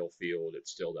industrial field,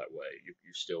 it's still that way. You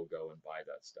still go and buy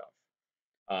that stuff.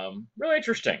 Really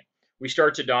interesting. We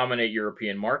start to dominate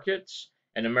European markets,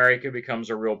 and America becomes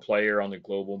a real player on the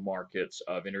global markets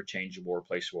of interchangeable,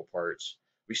 replaceable parts.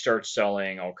 We start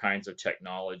selling all kinds of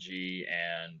technology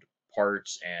and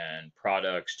parts and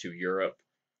products to Europe,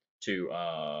 to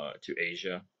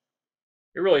Asia.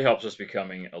 It really helps us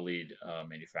becoming a lead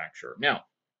manufacturer. Now,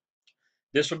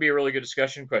 this would be a really good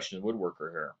discussion question.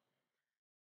 Woodworker here.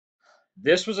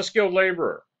 This was a skilled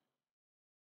laborer.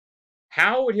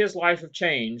 How would his life have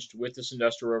changed with this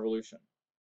Industrial Revolution?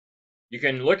 You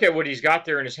can look at what he's got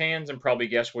there in his hands and probably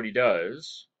guess what he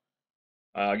does.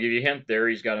 I'll give you a hint there.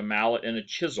 He's got a mallet and a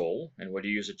chisel. And what do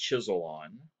you use a chisel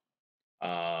on?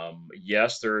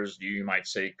 Yes, you might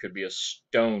say, could be a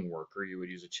stone worker. You would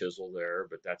use a chisel there,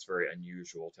 but that's very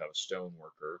unusual to have a stone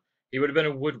worker. He would have been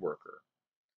a woodworker.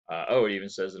 It even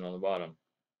says it on the bottom.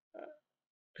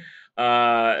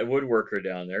 A woodworker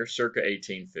down there, circa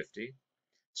 1850.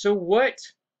 So what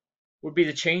would be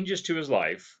the changes to his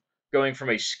life going from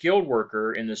a skilled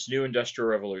worker in this new industrial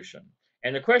revolution?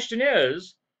 And the question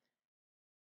is,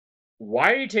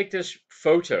 why did he take this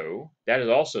photo? That is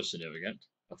also significant.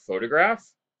 A photograph?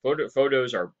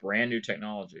 Photos are brand new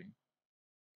technology.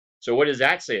 So what does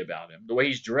that say about him? The way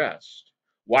he's dressed.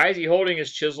 Why is he holding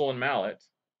his chisel and mallet?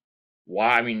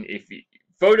 Why? I mean,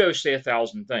 photos say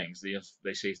 1,000 things.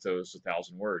 They say those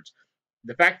 1,000 words.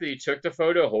 The fact that he took the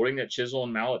photo holding that chisel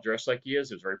and mallet dressed like he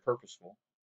is very purposeful.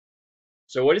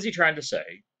 So what is he trying to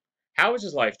say? How has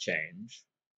his life changed?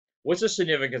 What's the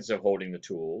significance of holding the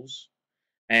tools?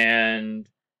 And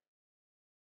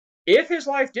if his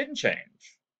life didn't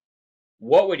change,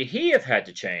 what would he have had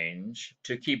to change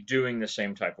to keep doing the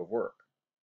same type of work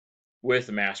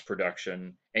with mass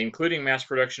production, including mass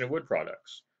production of wood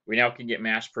products? We now can get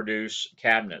mass produce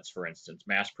cabinets, for instance,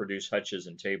 mass produce hutches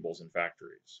and tables in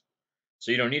factories.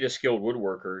 So you don't need a skilled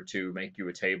woodworker to make you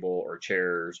a table or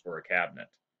chairs or a cabinet.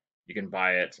 You can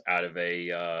buy it out of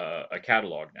a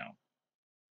catalog now.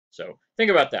 So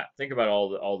think about that. Think about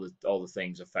all the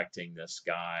things affecting this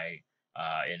guy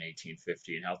in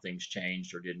 1850 and how things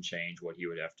changed or didn't change, what he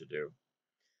would have to do.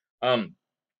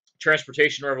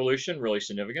 Transportation revolution, really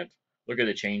significant. Look at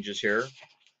the changes here.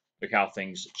 Look how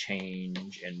things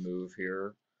change and move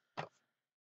here.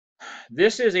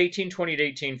 This is 1820 to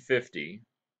 1850.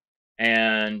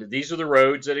 And these are the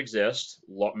roads that exist,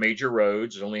 major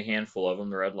roads. There's only a handful of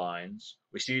them, the red lines.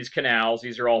 We see these canals.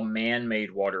 These are all man-made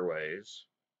waterways.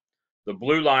 The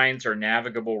blue lines are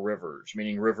navigable rivers,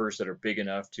 meaning rivers that are big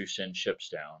enough to send ships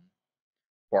down,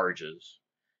 barges.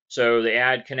 So they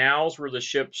add canals where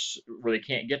they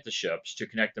can't get the ships to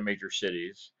connect the major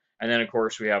cities. And then, of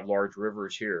course, we have large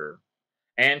rivers here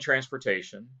and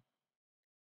transportation.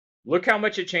 Look how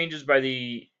much it changes by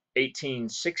the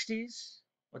 1860s.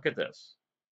 Look at this.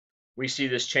 We see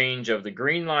this change of the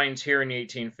green lines here in the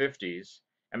 1850s,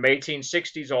 and by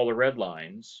 1860s, all the red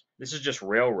lines. This is just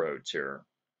railroads here.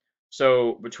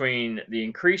 So between the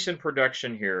increase in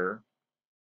production here,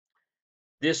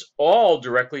 this all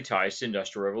directly ties to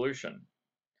Industrial Revolution.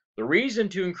 The reason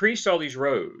to increase all these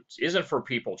roads isn't for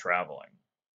people traveling.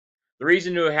 The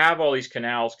reason to have all these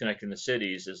canals connecting the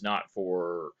cities is not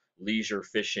for leisure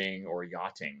fishing or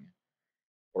yachting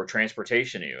or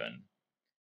transportation even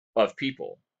of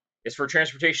people. It's for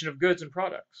transportation of goods and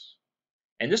products.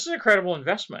 And this is an incredible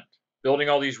investment. Building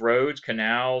all these roads,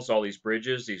 canals, all these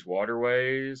bridges, these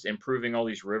waterways, improving all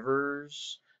these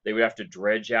rivers. They would have to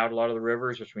dredge out a lot of the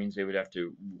rivers, which means they would have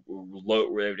to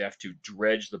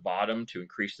dredge the bottom to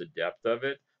increase the depth of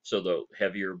it. So the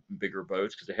heavier, bigger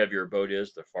boats, because the heavier a boat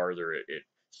is, the farther it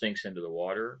sinks into the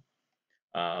water.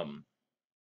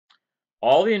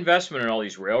 All the investment in all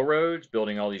these railroads,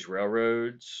 building all these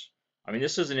railroads. I mean,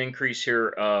 this is an increase here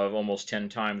of almost 10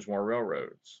 times more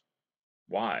railroads.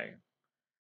 Why?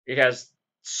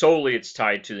 It's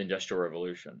tied to the Industrial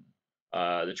Revolution.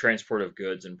 The transport of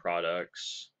goods and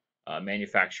products,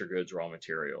 manufactured goods, raw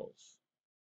materials.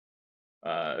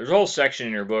 There's a whole section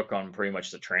in your book on pretty much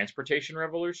the transportation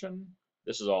revolution.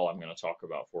 This is all I'm going to talk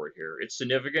about for it here. It's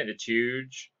significant, it's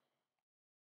huge,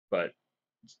 but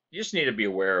you just need to be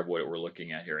aware of what we're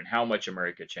looking at here and how much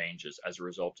America changes as a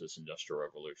result of this Industrial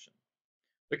Revolution.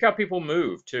 Look how people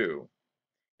move, too.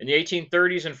 In the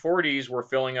 1830s and 40s, we're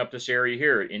filling up this area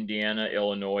here, Indiana,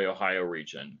 Illinois, Ohio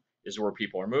region. This is where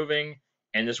people are moving,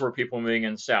 and this is where people are moving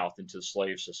in the South into the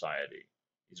slave society.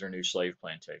 These are new slave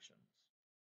plantations.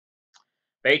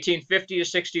 1850 to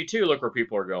 62, look where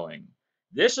people are going.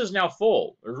 This is now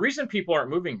full. The reason people aren't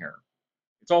moving here,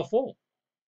 it's all full.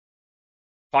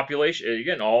 Population,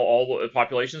 again, all the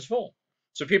population is full.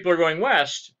 So people are going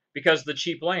west because of the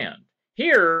cheap land.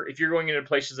 Here, if you're going into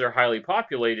places that are highly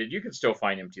populated, you can still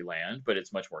find empty land, but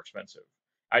it's much more expensive.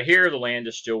 Out here, the land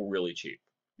is still really cheap.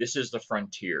 This is the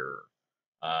frontier,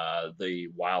 the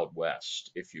Wild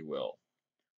West, if you will.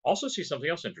 Also see something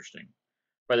else interesting.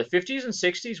 By the 50s and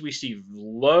 60s, we see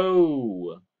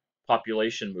low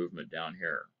population movement down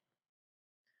here.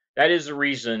 That is the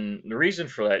reason. The reason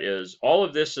for that is all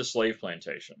of this is slave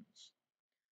plantations.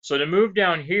 So to move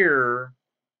down here,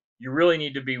 you really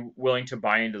need to be willing to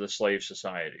buy into the slave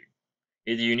society.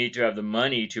 Either you need to have the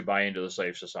money to buy into the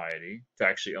slave society, to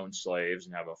actually own slaves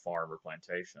and have a farm or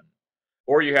plantation,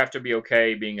 or you have to be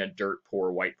okay being a dirt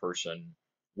poor white person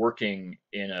working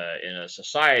in a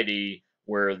society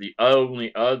where the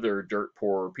only other dirt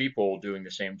poor people doing the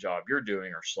same job you're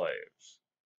doing are slaves.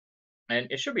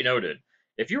 And it should be noted,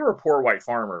 if you were a poor white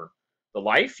farmer, the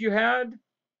life you had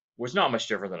was not much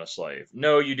different than a slave.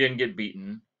 No, you didn't get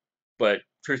beaten, but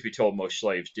truth be told, most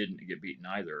slaves didn't get beaten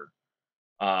either.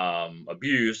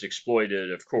 Abused,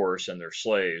 exploited, of course, and they're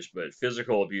slaves, but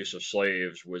physical abuse of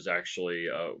slaves was actually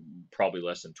probably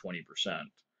less than 20%.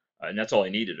 And that's all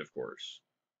he needed, of course,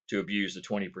 to abuse the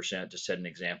 20% to set an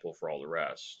example for all the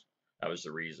rest. That was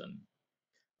the reason.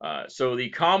 So the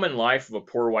common life of a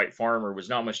poor white farmer was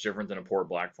not much different than a poor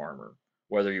black farmer,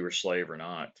 whether you were slave or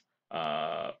not.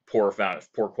 Poor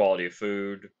quality of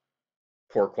food,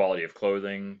 poor quality of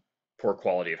clothing, poor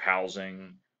quality of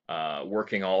housing,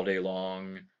 working all day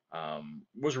long,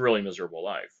 was a really miserable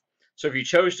life. So if you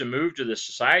chose to move to this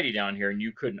society down here and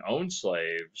you couldn't own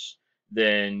slaves,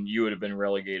 then you would have been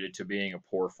relegated to being a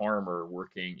poor farmer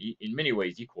working in many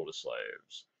ways equal to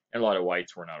slaves. And a lot of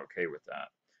whites were not okay with that.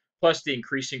 Plus the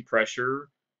increasing pressure,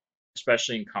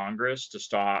 especially in Congress,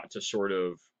 to sort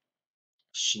of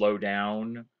slow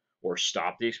down or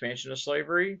stop the expansion of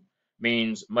slavery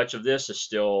means much of this is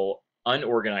still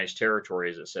unorganized territory,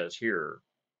 as it says here.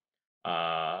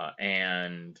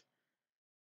 And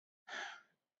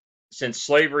since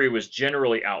slavery was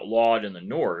generally outlawed in the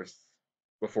North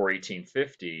before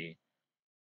 1850,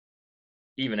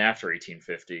 even after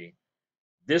 1850,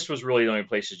 this was really the only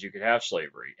places you could have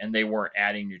slavery, and they weren't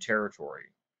adding new territory.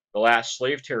 The last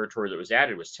slave territory that was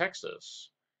added was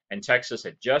Texas, and Texas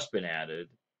had just been added,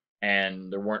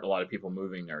 and there weren't a lot of people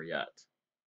moving there yet.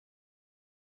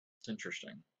 It's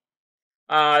interesting.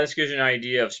 This gives you an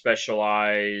idea of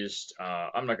specialized.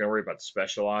 I'm not going to worry about the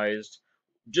specialized.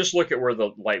 Just look at where the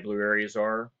light blue areas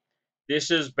are.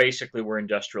 This is basically where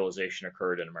industrialization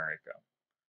occurred in America.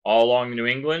 All along New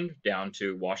England, down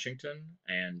to Washington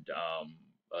and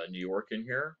New York in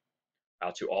here,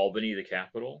 out to Albany, the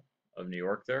capital of New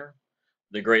York there.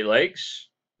 The Great Lakes,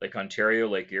 Lake Ontario,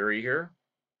 Lake Erie here.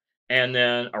 And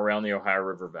then around the Ohio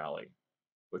River Valley,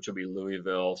 which will be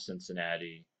Louisville,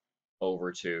 Cincinnati,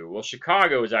 over to, well,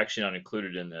 Chicago is actually not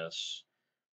included in this.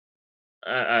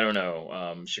 I don't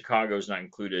know. Chicago is not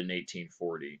included in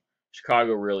 1840.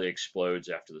 Chicago really explodes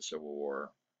after the Civil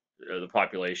War. The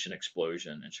population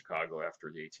explosion in Chicago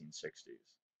after the 1860s.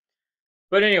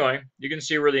 But anyway, you can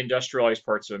see where the industrialized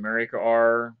parts of America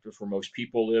are, just where most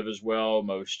people live as well,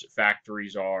 most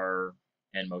factories are,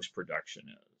 and most production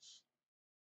is.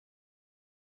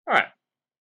 All right,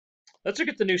 let's look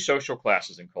at the new social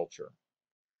classes and culture.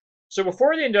 So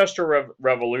before the Industrial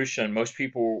Revolution, most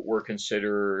people were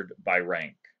considered by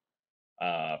rank.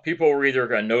 People were either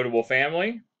a notable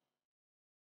family,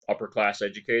 upper class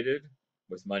educated,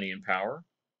 with money and power,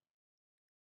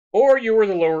 or you were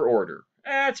the lower order.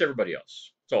 That's everybody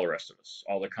else. It's all the rest of us,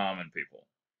 all the common people.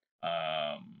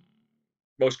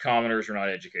 Most commoners are not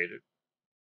educated,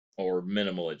 or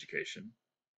minimal education.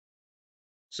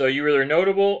 So you were either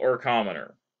notable or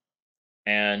commoner.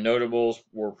 And notables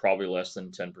were probably less than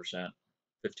 10%,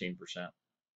 15%.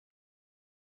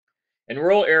 In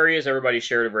rural areas, everybody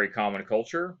shared a very common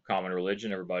culture, common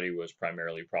religion. Everybody was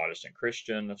primarily Protestant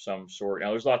Christian of some sort. Now,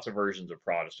 there's lots of versions of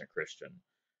Protestant Christian.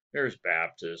 There's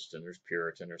Baptist, and there's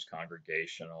Puritan, there's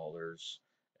Congregational, there's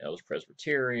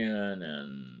Presbyterian,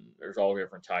 and there's all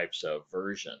different types of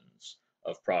versions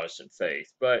of Protestant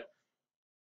faith. But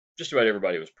just about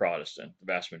everybody was Protestant, the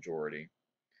vast majority.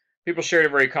 People shared a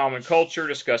very common culture,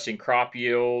 discussing crop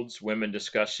yields, women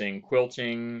discussing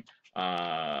quilting,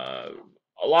 a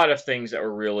lot of things that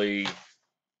were really,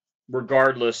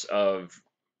 regardless of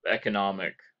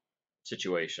economic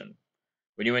situation.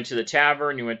 When you went to the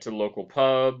tavern, you went to the local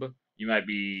pub, you might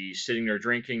be sitting there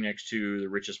drinking next to the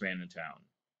richest man in town.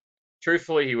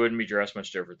 Truthfully, he wouldn't be dressed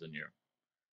much different than you.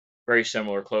 Very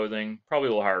similar clothing, probably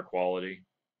a little higher quality.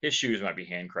 His shoes might be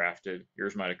handcrafted,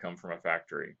 yours might have come from a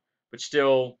factory. But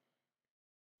still,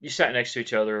 you sat next to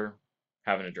each other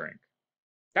having a drink.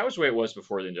 That was the way it was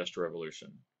before the Industrial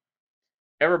Revolution.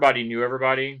 Everybody knew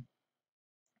everybody,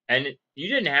 and you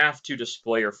didn't have to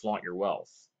display or flaunt your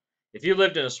wealth. If you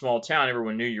lived in a small town,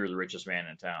 everyone knew you were the richest man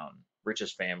in town,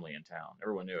 richest family in town.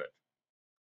 Everyone knew it.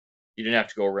 You didn't have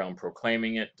to go around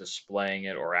proclaiming it, displaying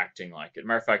it, or acting like it.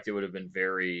 Matter of fact, it would have been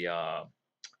very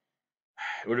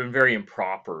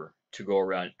improper to go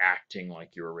around acting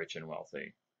like you were rich and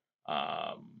wealthy.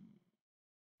 Um,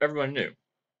 Everyone knew.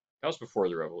 That was before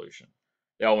the revolution.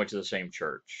 They all went to the same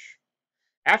church.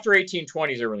 After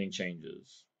 1820s, everything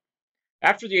changes.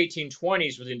 After the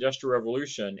 1820s, with the Industrial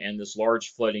Revolution and this large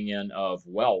flooding in of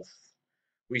wealth,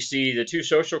 we see the two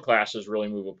social classes really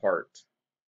move apart.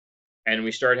 And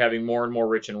we start having more and more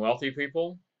rich and wealthy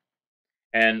people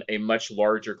and a much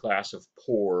larger class of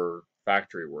poor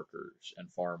factory workers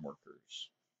and farm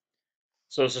workers.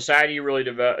 So society really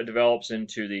develops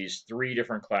into these three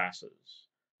different classes.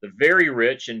 The very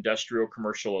rich industrial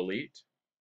commercial elite,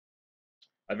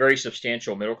 a very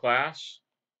substantial middle class,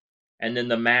 and then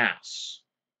the mass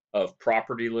of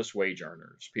propertyless wage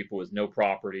earners, people with no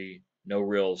property, no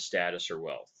real status or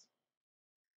wealth.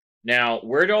 Now,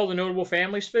 where do all the notable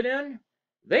families fit in?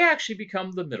 They actually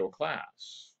become the middle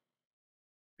class.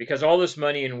 Because all this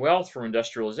money and wealth from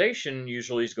industrialization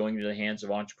usually is going into the hands of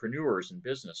entrepreneurs and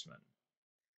businessmen.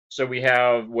 So we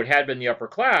have what had been the upper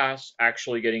class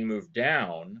actually getting moved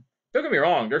down. Don't get me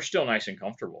wrong, they're still nice and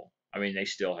comfortable. I mean, they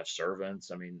still have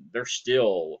servants. I mean, they're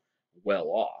still well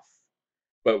off.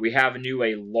 But we have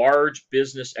a large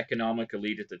business economic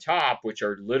elite at the top, which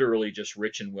are literally just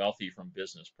rich and wealthy from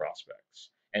business prospects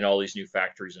and all these new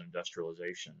factories and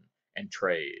industrialization and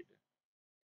trade.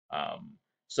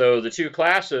 So the two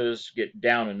classes get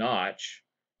down a notch,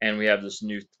 and we have this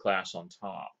new class on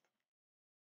top.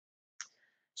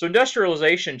 So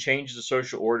industrialization changes the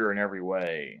social order in every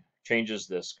way, changes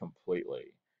this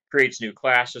completely, creates new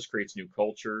classes, creates new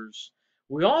cultures.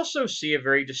 We also see a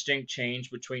very distinct change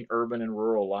between urban and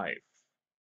rural life.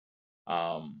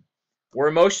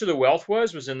 Where most of the wealth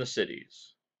was in the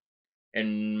cities.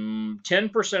 And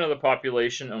 10% of the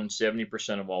population owns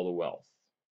 70% of all the wealth.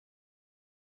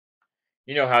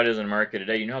 You know how it is in America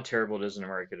today. You know how terrible it is in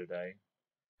America today.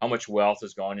 How much wealth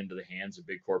has gone into the hands of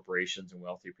big corporations and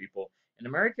wealthy people. In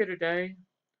America today,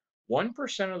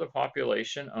 1% of the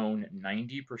population own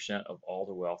 90% of all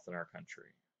the wealth in our country.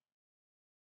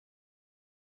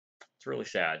 It's really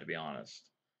sad, to be honest.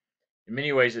 In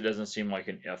many ways, it doesn't seem like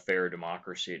a fair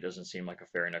democracy. It doesn't seem like a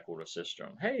fair and equitable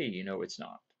system. Hey, it's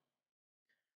not.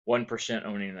 1%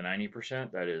 owning the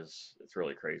 90%, it's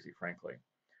really crazy, frankly.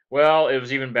 Well, it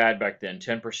was even bad back then,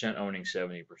 10% owning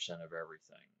 70% of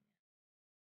everything.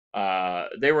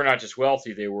 They were not just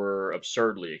wealthy, they were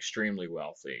absurdly, extremely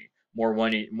wealthy. More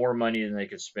money than they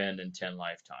could spend in 10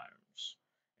 lifetimes.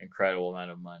 Incredible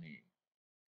amount of money.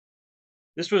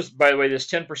 This was, by the way, this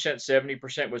 10%, 70%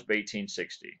 was by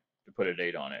 1860, to put a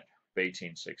date on it, by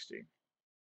 1860.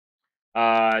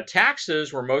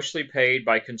 Taxes were mostly paid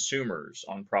by consumers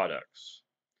on products.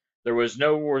 There was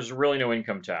really no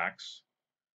income tax.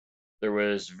 There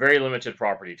was very limited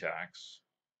property tax.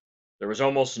 There was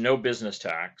almost no business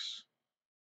tax.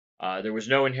 There was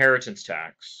no inheritance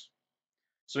tax.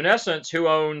 So in essence, who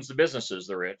owns the businesses?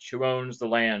 The rich. Who owns the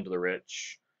land? The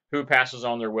rich. Who passes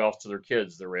on their wealth to their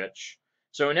kids? The rich.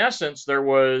 So in essence, there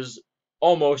was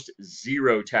almost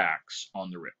zero tax on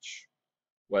the rich,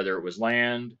 whether it was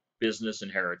land, business,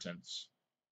 inheritance,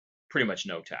 pretty much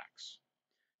no tax.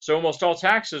 So almost all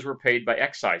taxes were paid by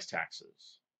excise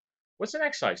taxes. What's an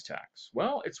excise tax?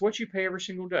 Well, it's what you pay every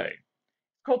single day.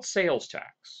 It's called sales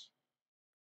tax.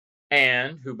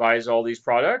 And who buys all these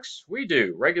products? We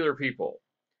do, regular people.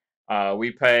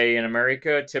 We pay in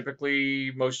America,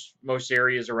 typically most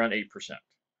areas around 8%.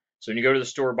 So when you go to the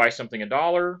store, buy something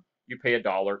 $1, you pay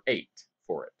 $1.08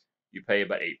 for it. You pay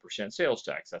about 8% sales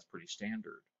tax. That's pretty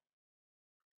standard.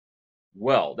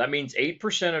 Well, that means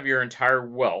 8% of your entire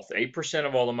wealth, 8%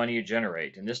 of all the money you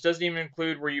generate, and this doesn't even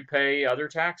include where you pay other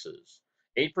taxes.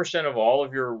 8% of all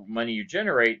of your money you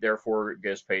generate, therefore,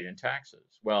 gets paid in taxes.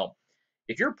 Well,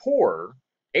 if you're poor,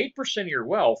 8% of your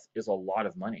wealth is a lot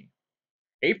of money.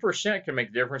 8% can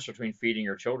make the difference between feeding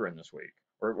your children this week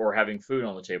or having food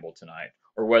on the table tonight,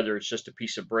 or whether it's just a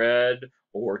piece of bread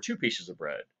or 2 pieces of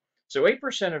bread. So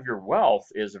 8% of your wealth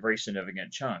is a very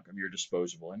significant chunk of your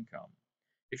disposable income.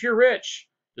 If you're rich,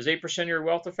 Does 8% of your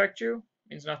wealth affect you? It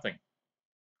means nothing.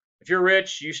 If you're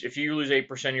rich, if you lose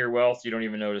 8% of your wealth, you don't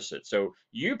even notice it. So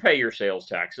you pay your sales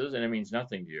taxes, and it means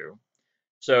nothing to you.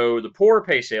 So the poor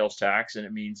pay sales tax, and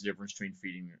it means the difference between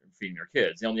feeding their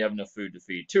kids. They only have enough food to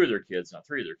feed 2 of their kids, not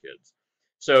 3 of their kids.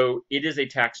 So it is a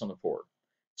tax on the poor.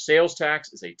 Sales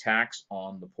tax is a tax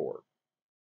on the poor.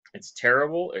 It's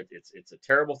terrible. It's a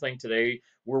terrible thing today.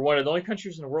 We're one of the only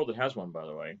countries in the world that has one, by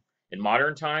the way. In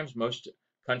modern times, most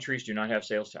countries do not have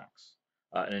sales tax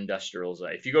and industrials.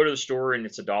 If you go to the store and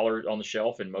it's $1 on the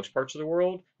shelf in most parts of the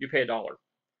world, you pay $1.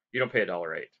 You don't pay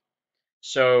 $1.08.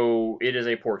 So it is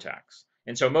a poor tax.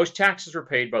 And so most taxes are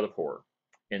paid by the poor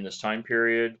in this time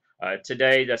period.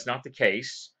 Today, that's not the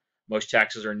case. Most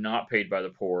taxes are not paid by the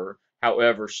poor.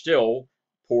 However, still,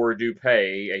 poor do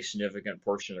pay a significant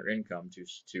portion of their income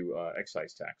to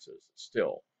excise taxes.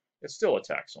 It's still a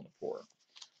tax on the poor.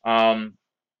 Um,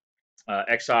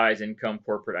 Excise, income,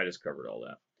 corporate, I just covered all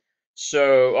that.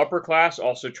 So upper class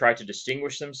also tried to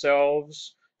distinguish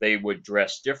themselves. They would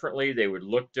dress differently. They would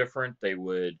look different. They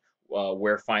would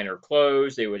wear finer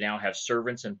clothes. They would now have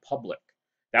servants in public.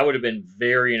 That would have been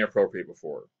very inappropriate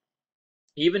before.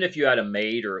 Even if you had a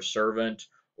maid or a servant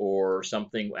or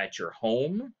something at your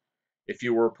home, if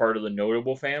you were part of the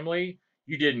notable family,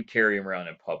 you didn't carry them around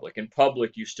in public. In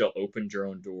public, you still opened your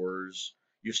own doors.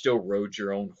 You still rode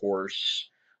your own horse.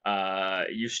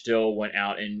 You still went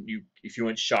out and if you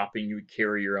went shopping, you would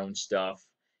carry your own stuff.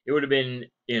 It would have been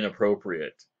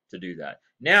inappropriate to do that.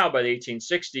 Now, by the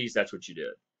 1860s, that's what you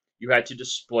did. You had to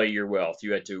display your wealth.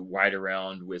 You had to ride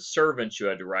around with servants. You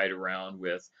had to ride around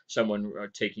with someone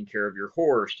taking care of your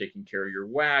horse, taking care of your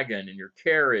wagon and your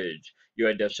carriage. You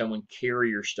had to have someone carry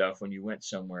your stuff when you went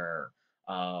somewhere.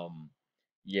 Um,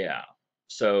 yeah.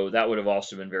 So that would have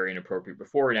also been very inappropriate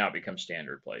before. Now it becomes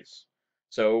standard place.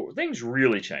 So things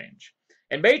really change.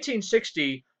 And by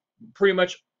 1860, pretty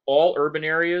much all urban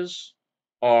areas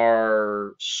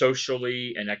are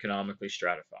socially and economically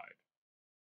stratified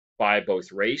by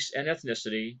both race and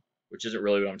ethnicity, which isn't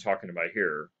really what I'm talking about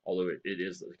here, although it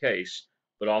is the case,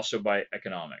 but also by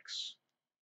economics.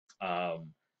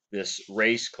 Um, this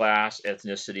race, class,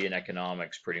 ethnicity, and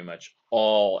economics, pretty much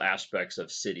all aspects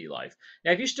of city life.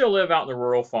 Now, if you still live out in the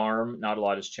rural farm, not a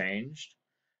lot has changed,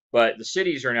 but the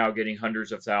cities are now getting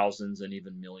hundreds of thousands and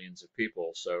even millions of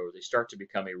people, so they start to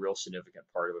become a real significant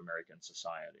part of American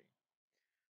society.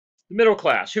 The middle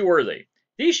class, who were they?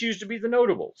 These used to be the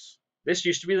notables. This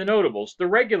used to be the notables, the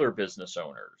regular business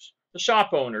owners, the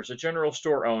shop owners, the general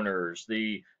store owners,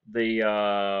 the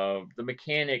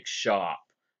mechanic shop,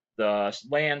 the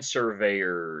land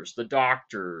surveyors, the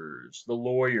doctors, the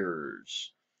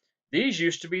lawyers. These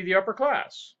used to be the upper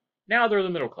class. Now they're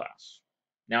the middle class.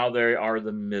 Now they are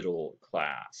the middle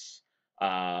class.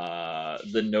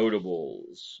 The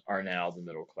notables are now the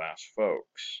middle class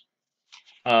folks.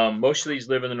 Most of these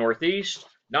live in the Northeast,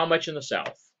 not much in the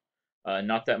South.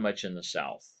 Not that much in the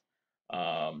South.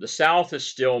 The South is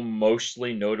still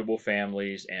mostly notable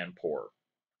families and poor,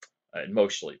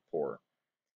 mostly poor.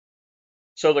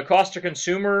 So the cost of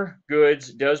consumer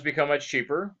goods does become much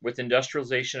cheaper. With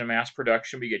industrialization and mass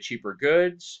production, we get cheaper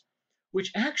goods,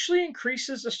 which actually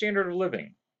increases the standard of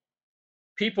living.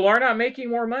 People are not making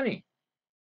more money.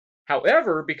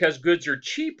 However, because goods are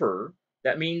cheaper,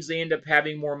 that means they end up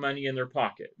having more money in their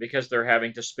pocket because they're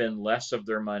having to spend less of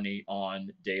their money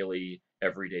on daily,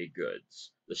 everyday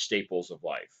goods, the staples of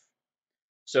life.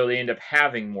 So they end up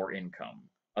having more income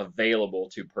available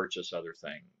to purchase other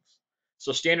things.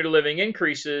 So standard of living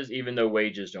increases even though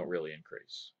wages don't really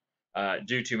increase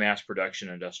due to mass production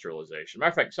and industrialization. Matter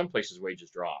of fact, some places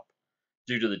wages drop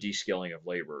due to the de-skilling of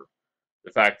labor.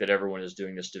 The fact that everyone is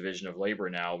doing this division of labor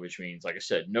now, which means, like I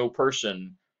said,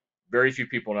 very few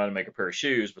people know how to make a pair of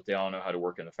shoes, but they all know how to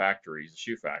work in the factories, the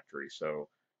shoe factory. So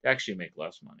they actually make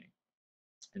less money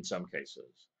in some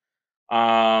cases.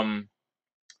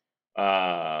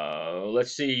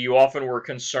 Let's see, you were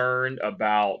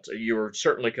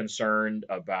certainly concerned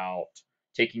about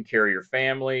taking care of your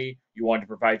family. You wanted to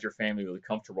provide your family with a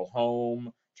comfortable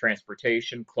home,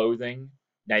 transportation, clothing.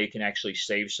 Now you can actually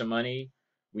save some money.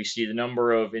 We see the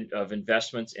number of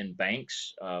investments in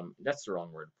banks. That's the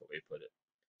wrong word way to put it.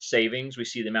 Savings. We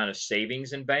see the amount of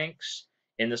savings in banks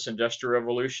in this industrial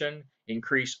revolution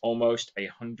increase almost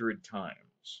 100 times.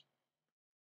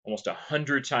 Almost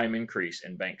 100-time increase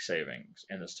in bank savings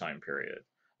in this time period.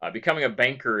 Becoming a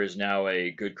banker is now a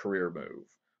good career move,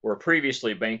 where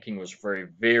previously banking was for a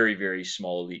very, very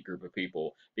small elite group of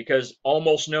people because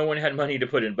almost no one had money to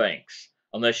put in banks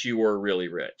unless you were really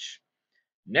rich.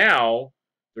 Now,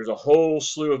 there's a whole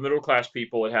slew of middle class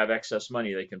people that have excess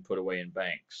money they can put away in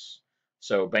banks.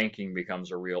 So banking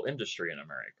becomes a real industry in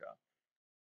America.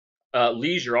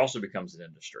 Leisure also becomes an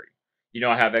industry. You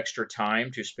now have extra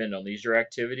time to spend on leisure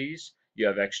activities. You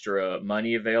have extra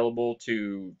money available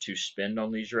to spend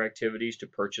on leisure activities, to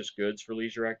purchase goods for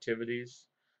leisure activities.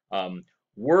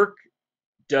 Work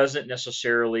doesn't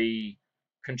necessarily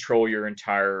control your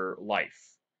entire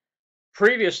life.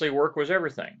 Previously, work was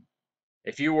everything.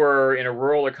 If you were in a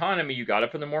rural economy, you got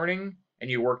up in the morning and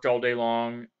you worked all day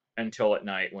long until at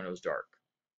night when it was dark.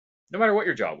 No matter what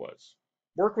your job was,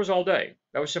 work was all day.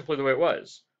 That was simply the way it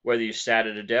was. Whether you sat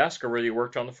at a desk or whether you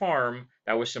worked on the farm,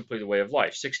 that was simply the way of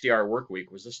life. 60-hour work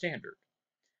week was the standard.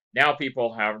 Now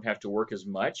people have to work as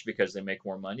much because they make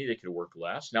more money. They could work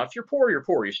less. Now, if you're poor, you're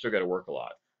poor. You still got to work a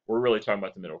lot. We're really talking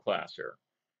about the middle class here.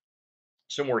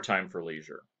 So more time for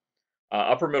leisure.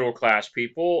 Upper middle class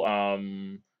people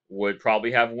would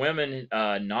probably have women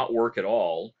not work at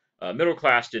all. Middle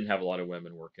class didn't have a lot of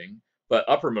women working, but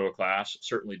upper middle class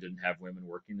certainly didn't have women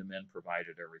working. The men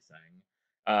provided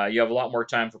everything. You have a lot more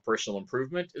time for personal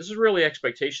improvement. This is really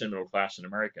expectation of middle class in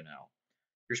America now.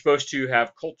 You're supposed to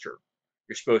have culture.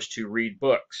 You're supposed to read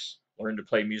books, learn to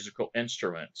play musical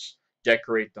instruments,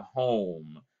 decorate the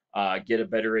home, get a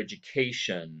better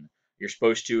education. You're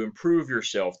supposed to improve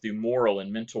yourself through moral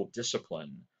and mental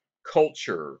discipline,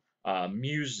 culture,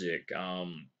 music,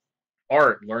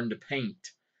 art, learn to paint.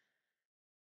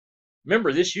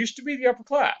 Remember, this used to be the upper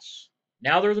class.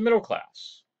 Now they're the middle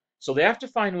class. So they have to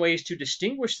find ways to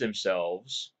distinguish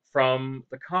themselves from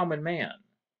the common man.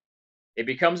 It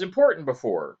becomes important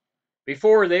before.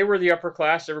 Before they were the upper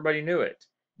class, everybody knew it.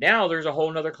 Now there's a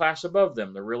whole other class above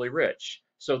them, the really rich.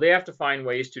 So they have to find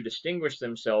ways to distinguish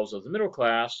themselves as the middle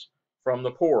class from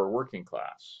the poor working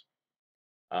class.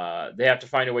 They have to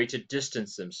find a way to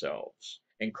distance themselves.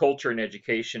 And culture and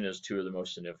education is two of the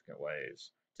most significant ways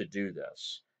to do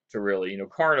this. To really,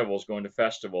 carnivals, going to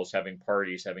festivals, having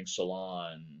parties, having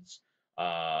salons,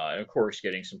 and of course,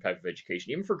 getting some type of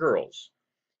education, even for girls.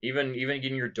 Even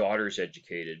getting your daughters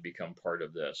educated become part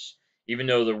of this. Even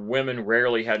though the women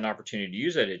rarely had an opportunity to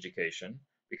use that education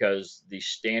because the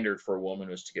standard for a woman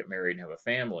was to get married and have a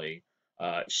family,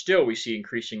 still we see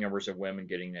increasing numbers of women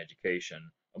getting an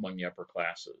education among the upper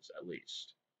classes, at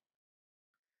least.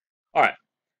 All right,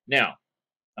 now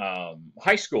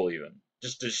high school even.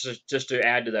 Just to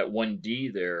add to that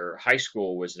 1D there, high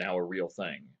school was now a real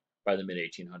thing by the mid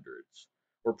 1800s,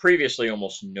 where previously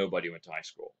almost nobody went to high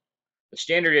school. The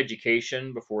standard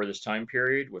education before this time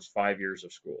period was 5 years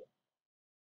of school.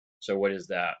 So what is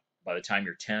that? By the time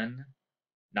you're 10,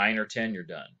 9 or 10, you're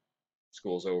done.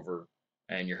 School's over,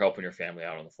 and you're helping your family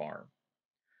out on the farm.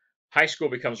 High school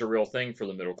becomes a real thing for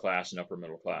the middle class and upper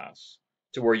middle class,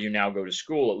 to where you now go to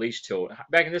school at least till,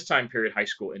 back in this time period, high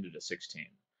school ended at 16.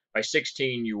 By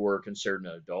 16, you were considered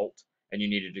an adult, and you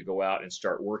needed to go out and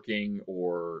start working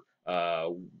or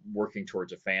working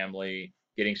towards a family,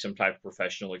 getting some type of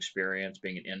professional experience,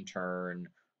 being an intern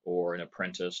or an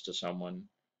apprentice to someone.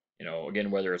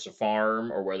 Again, whether it's a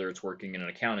farm or whether it's working in an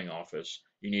accounting office,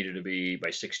 you needed to be, by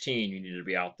 16, you needed to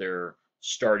be out there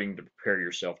starting to prepare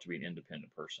yourself to be an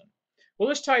independent person. Well,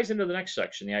 this ties into the next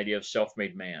section, the idea of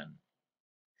self-made man.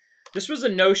 This was the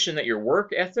notion that your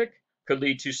work ethic could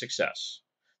lead to success,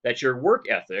 that your work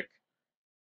ethic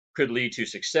could lead to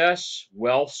success,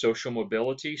 wealth, social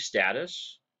mobility,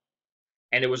 status,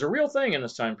 and it was a real thing in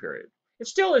this time period. It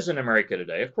still is in America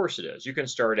today. Of course it is. You can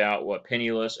start out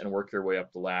penniless and work your way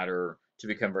up the ladder to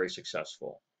become very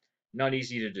successful. Not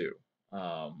easy to do.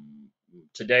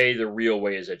 Today, the real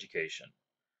way is education.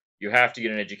 You have to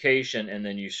get an education and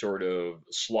then you sort of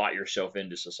slot yourself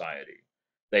into society.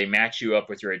 They match you up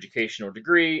with your educational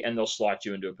degree and they'll slot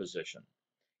you into a position.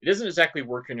 It isn't exactly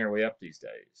working your way up these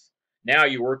days. Now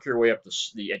you work your way up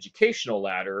the educational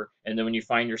ladder, and then when you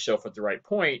find yourself at the right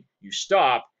point, you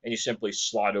stop and you simply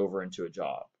slot over into a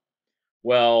job.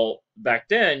 Well, back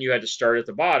then you had to start at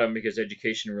the bottom because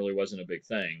education really wasn't a big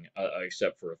thing,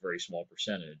 except for a very small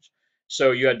percentage.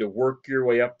 So you had to work your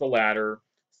way up the ladder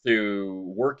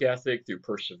through work ethic, through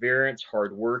perseverance,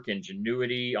 hard work,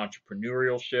 ingenuity,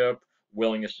 entrepreneurship,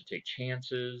 willingness to take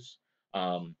chances.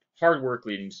 Hard work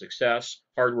leading to success.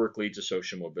 Hard work leads to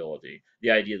social mobility.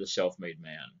 The idea of the self-made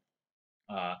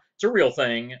man. It's a real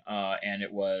thing, and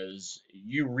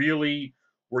you really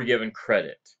were given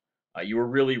credit. You were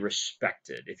really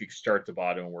respected if you could start at the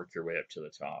bottom and work your way up to the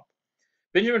top.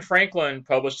 Benjamin Franklin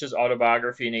published his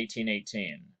autobiography in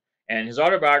 1818, and his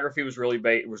autobiography was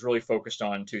really focused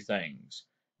on two things: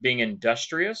 being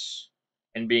industrious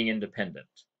and being independent.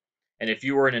 And if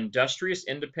you were an industrious,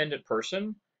 independent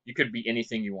person, you could be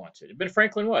anything you wanted. Ben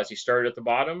Franklin was. He started at the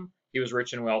bottom. He was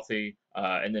rich and wealthy,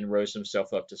 and then rose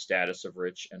himself up to status of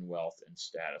rich and wealth and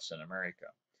status in America.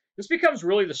 This becomes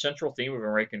really the central theme of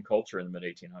American culture in the mid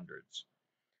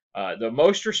 1800s. The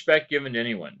most respect given to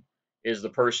anyone is the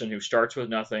person who starts with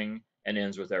nothing and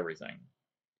ends with everything.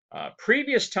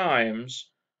 Previous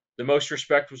times, the most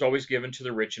respect was always given to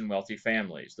the rich and wealthy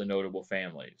families, the notable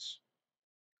families.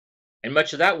 And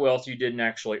much of that wealth you didn't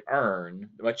actually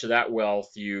earn. Much of that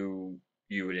wealth you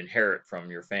would inherit from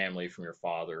your family, from your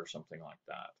father, or something like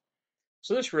that.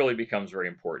 So this really becomes very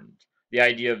important. The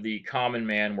idea of the common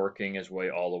man working his way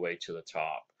all the way to the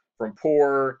top, from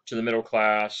poor to the middle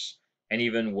class, and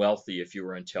even wealthy if you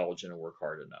were intelligent and work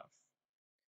hard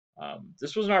enough.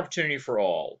 This was an opportunity for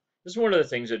all. This is one of the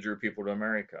things that drew people to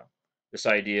America. This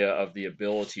idea of the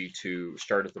ability to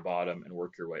start at the bottom and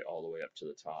work your way all the way up to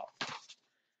the top.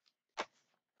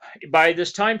 By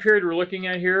this time period we're looking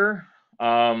at here,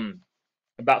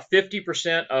 about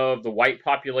 50% of the white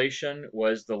population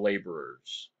was the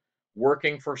laborers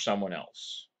working for someone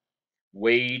else.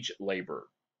 Wage labor.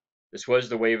 This was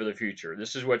the wave of the future.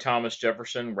 This is what Thomas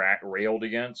Jefferson railed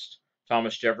against.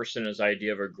 Thomas Jefferson, his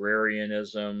idea of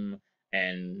agrarianism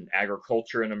and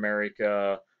agriculture in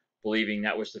America, believing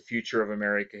that was the future of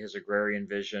America, his agrarian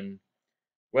vision.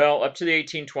 Well, up to the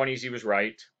 1820s, he was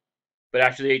right. But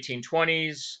after the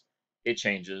 1820s, it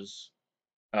changes.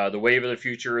 The wave of the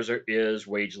future is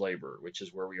wage labor, which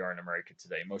is where we are in America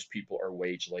today. Most people are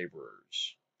wage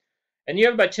laborers. And you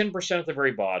have about 10% at the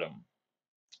very bottom.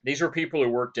 These were people who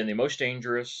worked in the most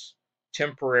dangerous,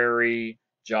 temporary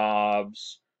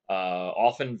jobs,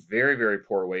 often very, very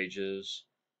poor wages,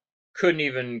 couldn't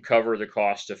even cover the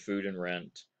cost of food and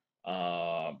rent.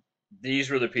 These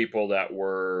were the people that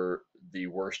were the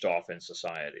worst off in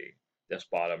society, this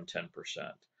bottom 10%.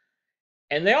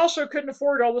 And they also couldn't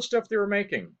afford all the stuff they were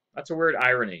making. That's a weird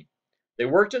irony. They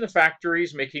worked in the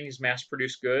factories making these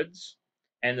mass-produced goods,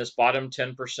 and this bottom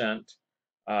 10%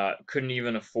 couldn't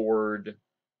even afford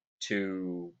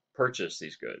to purchase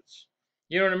these goods.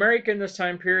 You know, in America in this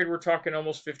time period, we're talking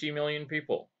almost 50 million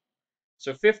people.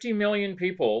 So 50 million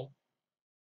people,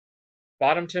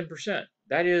 bottom 10%.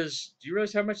 That is, do you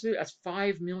realize how much that is? That's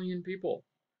 5 million people.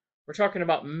 We're talking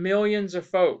about millions of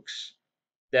folks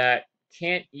that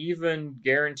can't even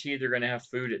guarantee they're going to have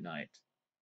food at night.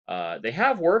 They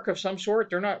have work of some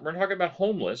sort. We're talking about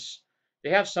homeless. They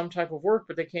have some type of work,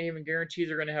 but they can't even guarantee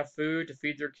they're going to have food to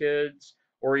feed their kids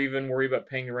or even worry about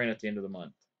paying the rent at the end of the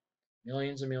month.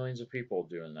 Millions and millions of people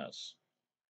doing this.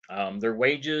 Their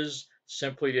wages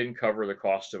simply didn't cover the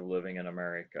cost of living in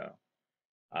America.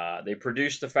 They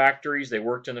produced the factories. They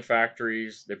worked in the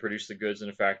factories. They produced the goods in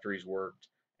the factories, worked,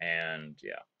 and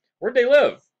yeah. Where'd they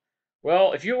live?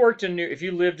 Well, if you lived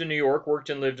in New York,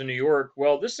 worked and lived in New York,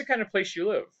 well, this is the kind of place you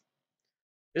live.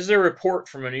 This is a report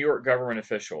from a New York government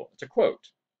official. It's a quote.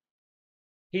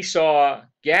 He saw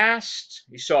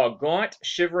gaunt,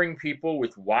 shivering people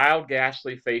with wild,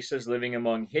 ghastly faces living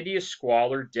among hideous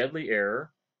squalor, deadly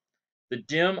air, the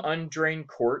dim, undrained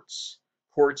courts.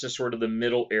 Courts is sort of the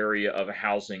middle area of a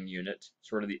housing unit,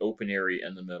 sort of the open area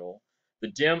in the middle. The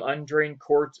dim, undrained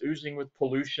courts oozing with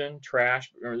pollution,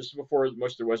 trash. Remember, this is before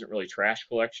there wasn't really trash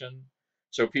collection,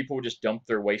 so people would just dump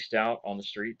their waste out on the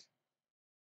street.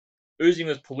 Oozing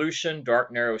with pollution,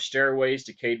 dark, narrow stairways,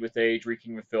 decayed with age,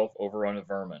 reeking with filth, overrun with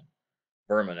vermin.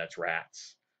 Vermin, that's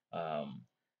rats.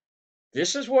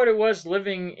 This is what it was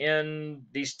living in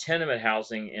these tenement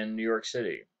housing in New York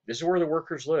City. This is where the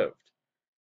workers lived.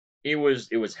 It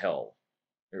was hell.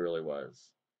 It really was.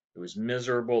 It was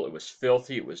miserable. It was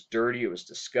filthy. It was dirty. It was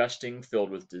disgusting, filled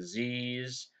with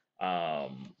disease,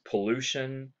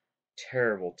 pollution.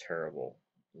 Terrible, terrible,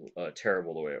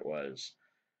 terrible the way it was.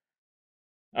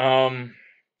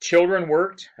 Children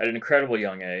worked at an incredibly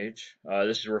young age.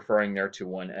 This is referring there to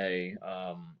 1A.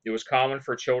 It was common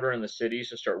for children in the cities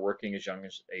to start working as young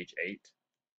as age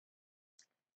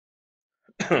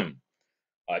 8.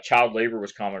 Child labor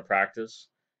was common practice.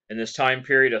 In this time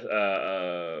period,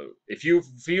 if you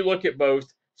look at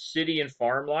both city and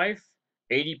farm life,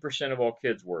 80% of all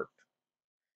kids worked.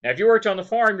 Now, if you worked on the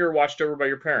farm, you were watched over by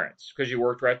your parents because you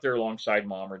worked right there alongside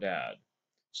mom or dad.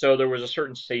 So there was a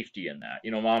certain safety in that.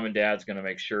 You know, mom and dad's going to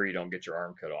make sure you don't get your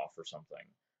arm cut off or something,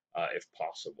 if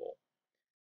possible.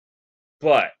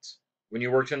 But when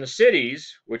you worked in the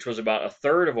cities, which was about a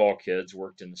third of all kids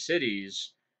worked in the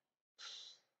cities,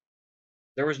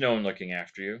 there was no one looking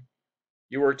after you.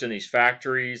 You worked in these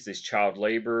factories, these child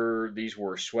labor, these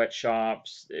were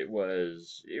sweatshops. It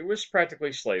was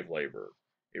practically slave labor.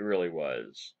 It really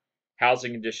was.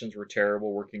 Housing conditions were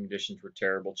terrible, working conditions were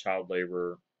terrible, child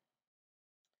labor.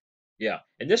 Yeah,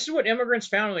 and this is what immigrants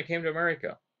found when they came to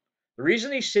America. The reason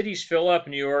these cities fill up,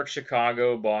 New York,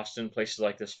 Chicago, Boston, places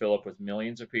like this fill up with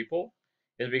millions of people,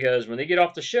 is because when they get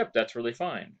off the ship, that's where they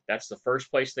find. That's the first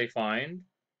place they find,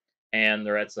 and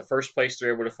that's the first place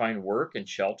they're able to find work and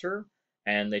shelter,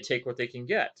 and they take what they can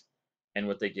get. And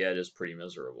what they get is pretty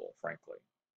miserable, frankly.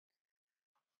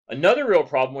 Another real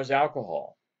problem was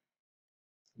alcohol.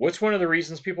 What's one of the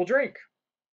reasons people drink?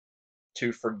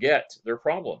 To forget their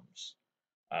problems,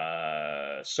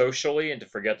 socially, and to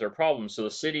forget their problems. So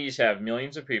the cities have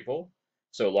millions of people,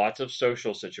 so lots of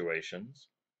social situations.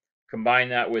 Combine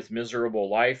that with miserable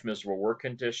life, miserable work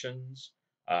conditions,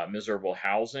 miserable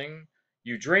housing.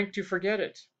 You drink to forget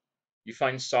it. You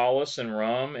find solace in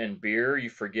rum and beer. You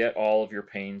forget all of your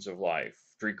pains of life.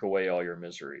 Drink away all your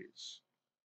miseries.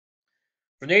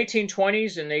 From the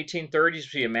 1820s and 1830s, we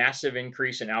see a massive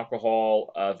increase in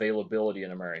alcohol availability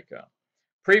in America.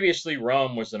 Previously,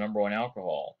 rum was the #1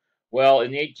 alcohol. Well,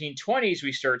 in the 1820s,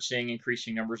 we start seeing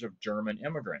increasing numbers of German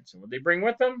immigrants. And what they bring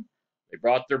with them? They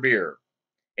brought their beer.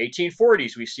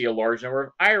 1840s, we see a large number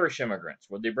of Irish immigrants.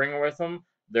 What they bring with them?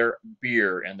 Their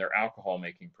beer and their alcohol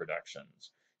making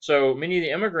productions. So many of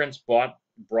the immigrants brought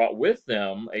with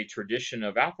them a tradition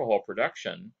of alcohol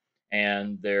production,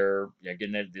 and their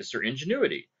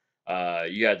ingenuity.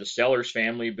 You had the Sellers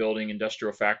family building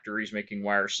industrial factories making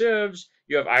wire sieves.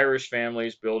 You have Irish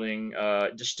families building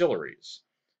distilleries.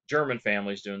 German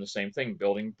families doing the same thing,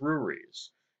 building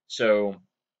breweries. So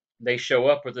they show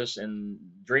up with this, and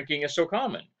drinking is so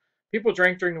common. People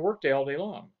drank during the workday all day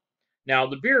long. Now,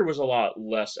 the beer was a lot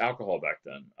less alcohol back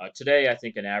then. Today, I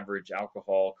think an average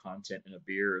alcohol content in a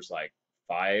beer is like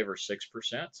 5 or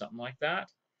 6%, something like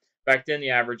that. Back then, the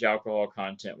average alcohol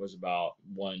content was about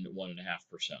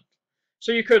 1.5%.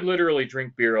 So you could literally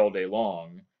drink beer all day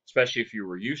long, especially if you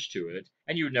were used to it,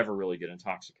 and you would never really get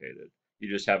intoxicated. You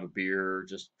just have a beer,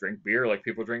 just drink beer like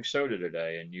people drink soda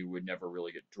today, and you would never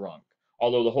really get drunk.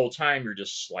 Although the whole time you're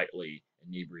just slightly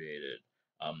inebriated.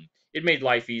 It made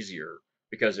life easier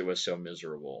because it was so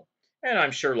miserable. And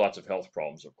I'm sure lots of health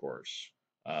problems, of course.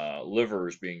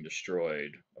 Livers being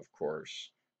destroyed, of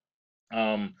course.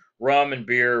 Rum and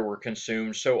beer were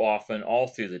consumed so often all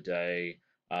through the day.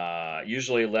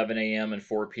 Usually 11 a.m. and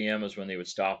 4 p.m. is when they would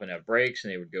stop and have breaks,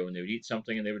 and they would go and they would eat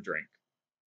something and they would drink.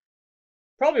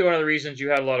 Probably one of the reasons you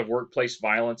had a lot of workplace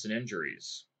violence and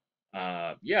injuries.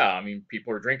 Yeah, I mean,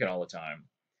 people are drinking all the time.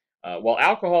 While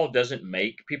alcohol doesn't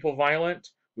make people violent,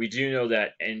 we do know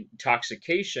that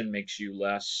intoxication makes you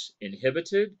less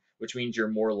inhibited, which means you're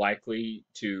more likely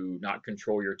to not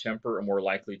control your temper or more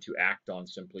likely to act on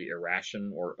simply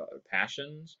irration or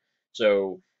passions.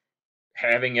 So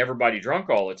having everybody drunk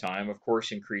all the time, of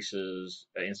course, increases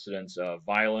incidents of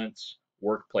violence,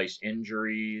 workplace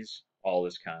injuries, all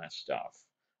this kind of stuff.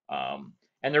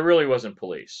 And there really wasn't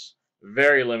police.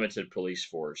 Very limited police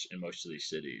force in most of these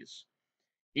cities.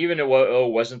 Even though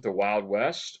it wasn't the Wild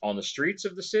West on the streets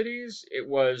of the cities, it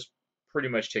was pretty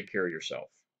much take care of yourself.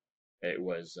 It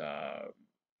was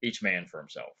each man for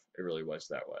himself. It really was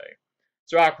that way.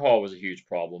 So alcohol was a huge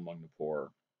problem among the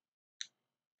poor.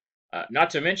 Not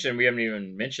to mention, we haven't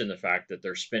even mentioned the fact that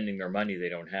they're spending their money they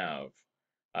don't have.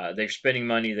 They're spending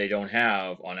money they don't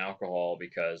have on alcohol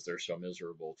because they're so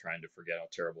miserable trying to forget how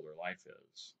terrible their life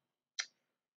is.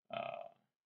 Uh,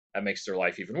 that makes their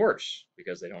life even worse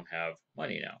because they don't have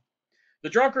money now. The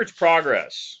drunkard's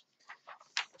progress.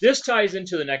 This ties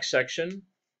into the next section.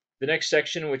 The next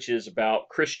section, which is about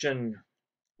Christian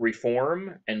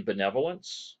reform and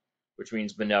benevolence, which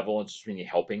means benevolence, meaning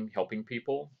helping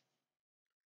people.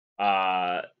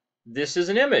 This is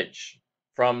an image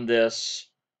from this,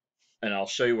 and I'll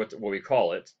show you what we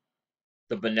call it,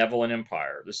 the Benevolent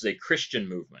Empire. This is a Christian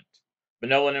movement.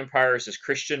 Benevolent Empire is this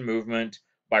Christian movement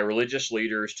by religious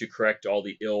leaders to correct all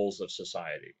the ills of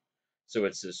society. So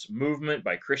it's this movement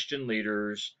by Christian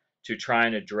leaders to try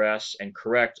and address and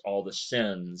correct all the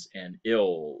sins and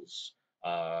ills.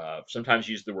 Sometimes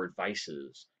use the word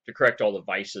vices, to correct all the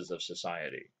vices of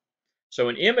society. So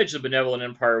an image the Benevolent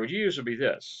Empire would use would be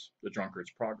this, the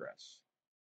drunkard's progress.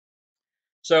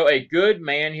 So a good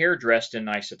man here dressed in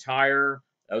nice attire.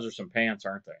 Those are some pants,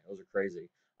 aren't they? Those are crazy.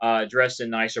 Dressed in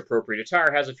nice, appropriate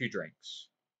attire, has a few drinks.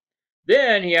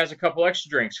 Then he has a couple extra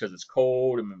drinks because it's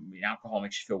cold and the alcohol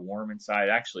makes you feel warm inside.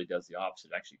 It actually does the opposite.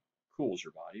 It actually cools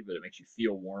your body, but it makes you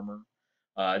feel warmer.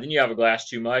 Then you have a glass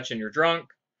too much and you're drunk.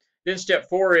 Then step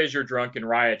 4 is you're drunk and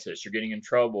riotous. You're getting in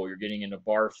trouble. You're getting into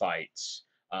bar fights.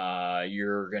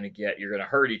 You're gonna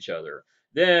hurt each other.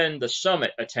 Then the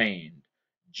summit attained.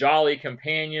 Jolly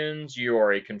companions. You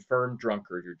are a confirmed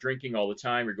drunkard. You're drinking all the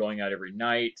time. You're going out every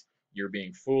night. You're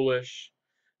being foolish.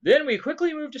 Then we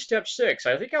quickly move to step 6.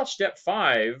 I think how step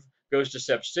 5 goes to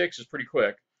step 6 is pretty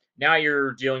quick. Now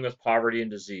you're dealing with poverty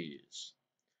and disease.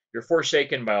 You're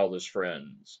forsaken by all those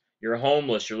friends. You're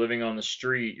homeless, you're living on the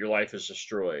street, your life is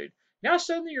destroyed. Now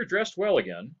suddenly you're dressed well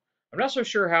again. I'm not so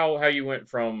sure how you went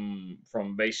from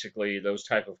basically those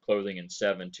type of clothing in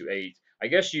 7 to 8. I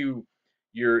guess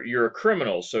you're a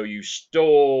criminal, so you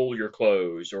stole your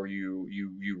clothes or you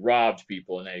robbed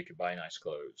people and now you could buy nice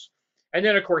clothes. And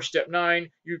then of course step 9,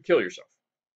 you kill yourself.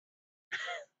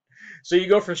 So you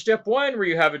go from step 1 where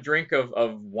you have a drink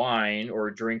of wine or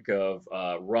a drink of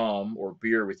rum or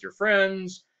beer with your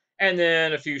friends, and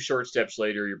then a few short steps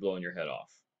later you're blowing your head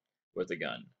off with a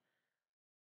gun.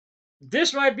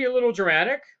 This might be a little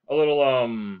dramatic, a little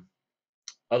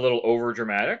over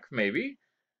dramatic maybe,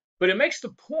 but it makes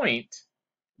the point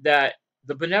that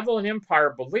the benevolent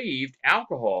empire believed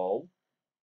alcohol,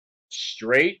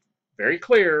 straight, very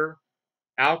clear,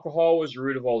 alcohol was the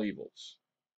root of all evils.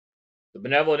 The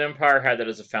benevolent empire had that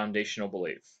as a foundational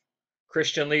belief.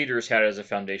 Christian leaders had it as a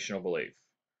foundational belief.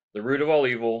 The root of all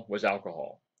evil was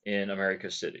alcohol in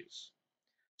America's cities.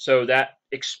 So that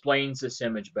explains this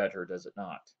image better, does it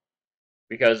not?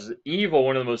 Because evil,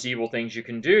 one of the most evil things you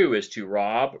can do is to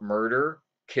rob, murder,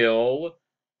 kill,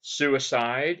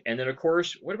 suicide, and then of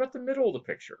course, what about the middle of the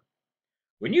picture?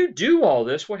 When you do all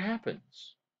this, what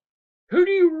happens? Who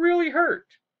do you really hurt?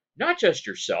 Not just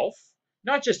yourself,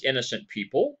 not just innocent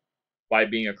people by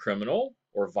being a criminal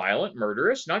or violent,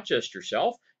 murderous, not just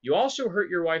yourself. You also hurt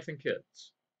your wife and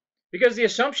kids. Because the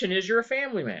assumption is you're a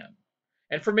family man.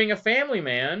 And for being a family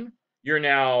man, you're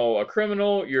now a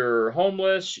criminal, you're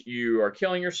homeless, you are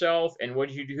killing yourself, and what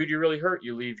do you do? Who do you really hurt?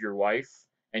 You leave your wife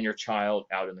and your child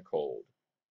out in the cold.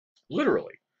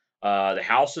 Literally. The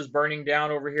house is burning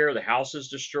down over here. The house is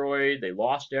destroyed. They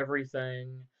lost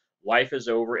everything. Life is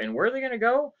over. And where are they going to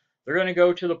go? They're going to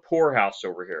go to the poorhouse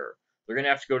over here. They're going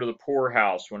to have to go to the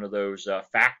poorhouse, one of those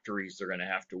factories they're going to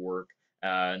have to work.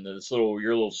 And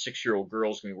your little 6-year-old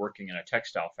girl is going to be working in a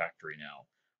textile factory now,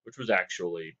 which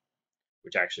actually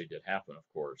did happen, of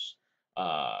course.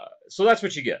 So that's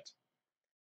what you get.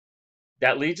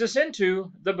 That leads us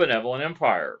into the benevolent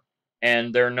empire,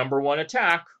 and their number one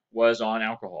attack was on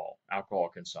alcohol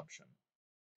consumption.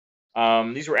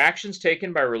 These were actions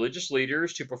taken by religious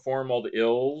leaders to perform all the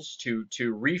ills,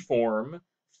 to reform,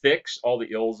 fix all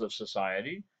the ills of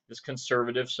society, this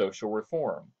conservative social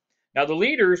reform. Now, the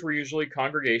leaders were usually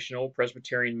congregational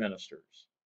Presbyterian ministers.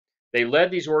 They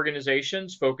led these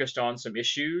organizations focused on some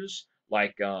issues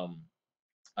like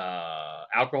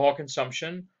alcohol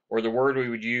consumption, or the word we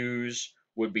would use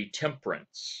would be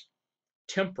temperance.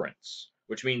 Temperance,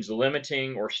 which means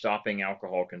limiting or stopping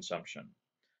alcohol consumption.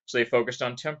 So they focused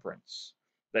on temperance.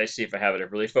 Let's see if I have it.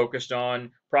 They focused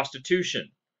on prostitution,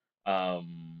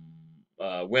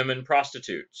 women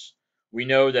prostitutes. We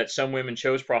know that some women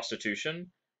chose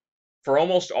prostitution. For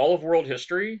almost all of world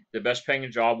history, the best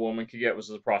paying job a woman could get was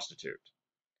as a prostitute.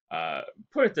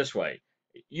 Put it this way,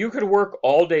 you could work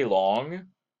all day long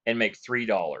and make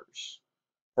 $3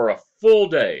 for a full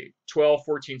day, 12,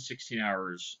 14, 16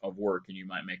 hours of work, and you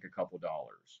might make a couple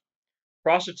dollars.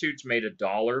 Prostitutes made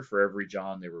 $1 for every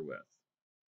John they were with.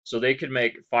 So they could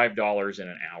make $5 in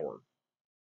an hour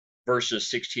versus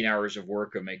 16 hours of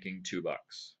work of making $2.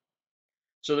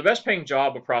 So the best paying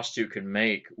job a prostitute could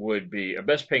make would be a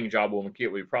best paying job a woman could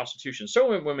get would be prostitution.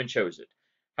 So women chose it.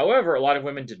 However, a lot of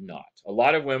women did not. A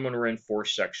lot of women were in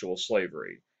forced sexual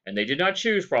slavery, and they did not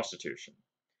choose prostitution.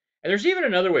 And there's even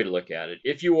another way to look at it.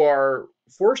 If you are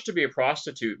forced to be a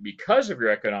prostitute because of your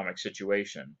economic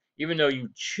situation, even though you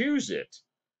choose it,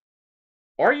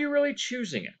 are you really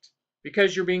choosing it?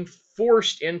 Because you're being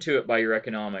forced into it by your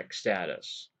economic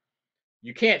status.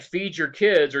 You can't feed your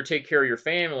kids or take care of your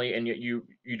family, and yet you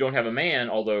don't have a man,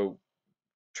 although,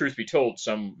 truth be told,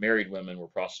 some married women were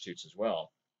prostitutes as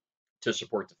well to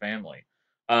support the family.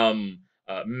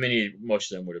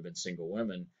 Most of them would have been single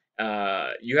women.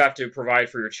 You have to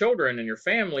provide for your children and your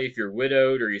family if you're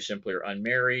widowed or you simply are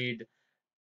unmarried.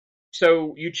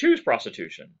 So you choose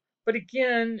prostitution. But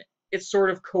again, it's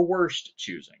sort of coerced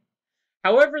choosing.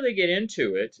 However they get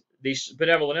into it, the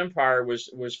benevolent empire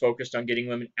was focused on getting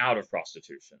women out of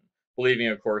prostitution, believing,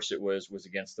 of course, it was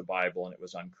against the Bible and it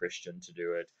was unchristian to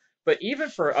do it. But even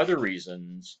for other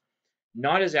reasons,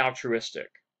 not as altruistic.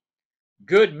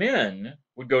 Good men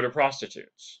would go to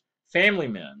prostitutes. Family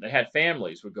men that had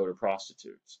families would go to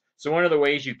prostitutes. So one of the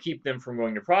ways you keep them from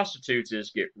going to prostitutes is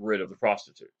get rid of the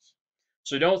prostitutes.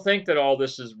 So don't think that all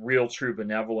this is real true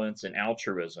benevolence and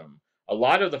altruism. A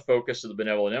lot of the focus of the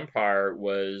benevolent empire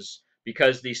was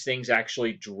because these things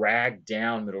actually dragged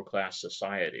down middle class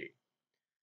society.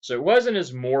 So it wasn't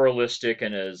as moralistic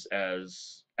and as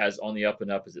on the up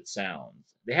and up as it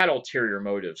sounds. They had ulterior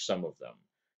motives, some of them,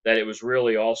 that it was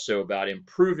really also about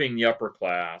improving the upper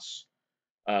class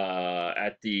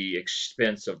at the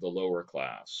expense of the lower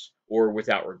class or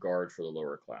without regard for the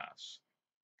lower class.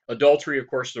 Adultery, of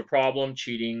course, is a problem.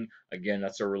 Cheating, again,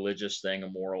 that's a religious thing, a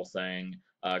moral thing.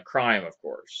 Crime, of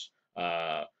course.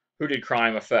 Who did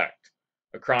crime affect?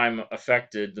 A crime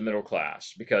affected the middle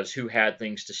class because who had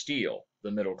things to steal?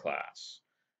 The middle class.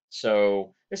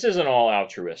 So this isn't all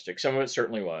altruistic. Some of it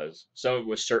certainly was. Some of it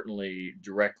was certainly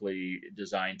directly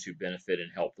designed to benefit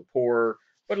and help the poor,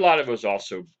 but a lot of it was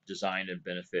also designed and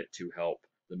benefit to help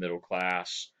the middle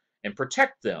class and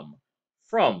protect them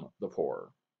from the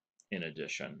poor in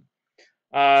addition.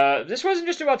 This wasn't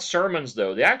just about sermons,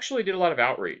 though. They actually did a lot of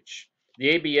outreach. The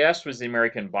ABS was the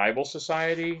American Bible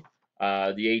Society.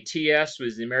 The ATS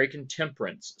was the American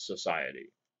Temperance Society.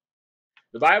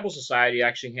 The Bible Society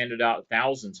actually handed out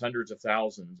thousands, hundreds of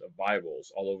thousands of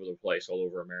Bibles all over the place, all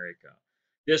over America.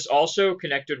 This also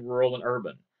connected rural and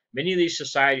urban. Many of these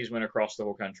societies went across the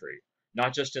whole country,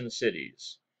 not just in the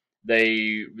cities.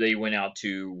 They went out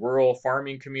to rural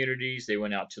farming communities, they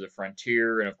went out to the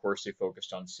frontier, and of course they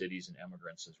focused on cities and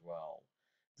immigrants as well.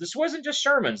 This wasn't just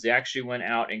sermons. They actually went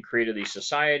out and created these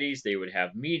societies. They would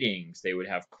have meetings, they would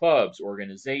have clubs,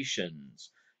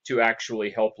 organizations to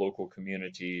actually help local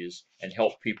communities and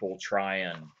help people try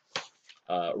and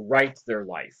right their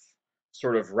life,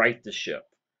 sort of right the ship,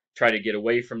 try to get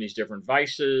away from these different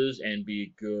vices and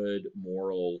be good,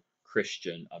 moral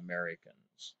Christian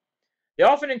Americans. They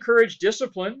often encourage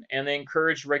discipline and they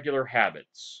encourage regular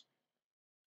habits.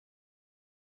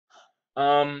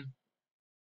 Um,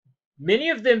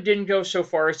 Many of them didn't go so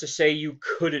far as to say you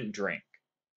couldn't drink,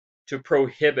 to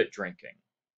prohibit drinking.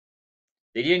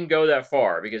 They didn't go that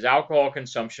far because alcohol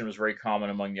consumption was very common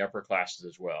among the upper classes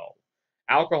as well.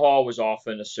 Alcohol was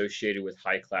often associated with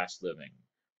high class living.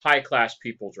 High class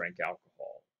people drank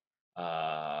alcohol,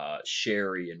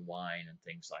 sherry and wine and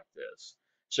things like this.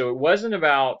 So it wasn't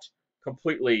about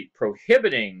completely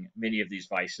prohibiting many of these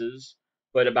vices,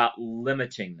 but about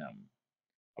limiting them,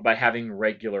 about having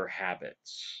regular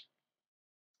habits.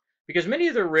 Because many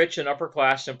of the rich and upper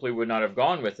class simply would not have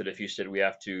gone with it if you said we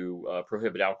have to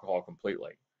prohibit alcohol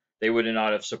completely. They would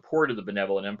not have supported the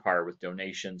benevolent empire with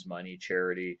donations, money,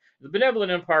 charity. The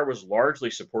benevolent empire was largely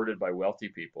supported by wealthy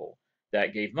people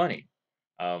that gave money.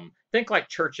 Think like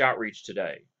church outreach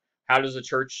today. How does the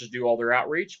church do all their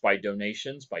outreach? By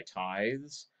donations, by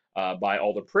tithes, by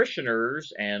all the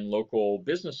parishioners and local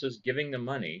businesses giving them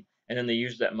money, and then they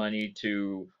use that money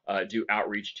to do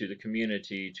outreach to the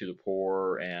community, to the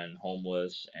poor and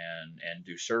homeless, and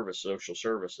do social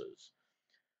services.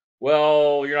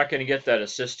 Well, you're not going to get that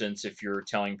assistance if you're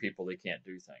telling people they can't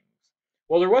do things.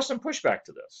 Well, there was some pushback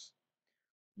to this.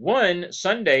 One,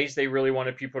 Sundays they really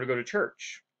wanted people to go to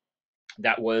church.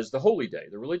 That was the holy day,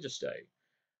 the religious day.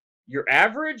 Your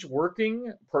average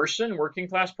working person, working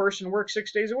class person, works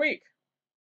 6 days a week.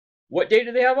 What day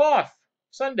do they have off?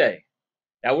 Sunday.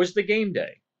 That was the game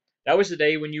day. That was the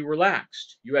day when you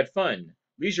relaxed, you had fun,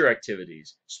 leisure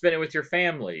activities, spent it with your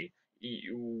family.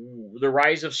 The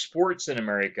rise of sports in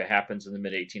America happens in the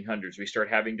mid 1800s. We start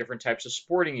having different types of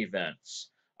sporting events.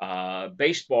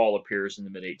 Baseball appears in the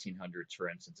mid 1800s, for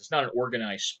instance. It's not an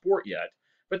organized sport yet,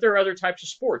 but there are other types of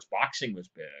sports. Boxing was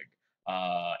big.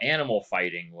 Animal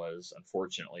fighting was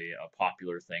unfortunately a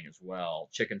popular thing as well.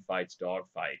 Chicken fights, dog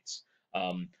fights,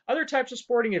 other types of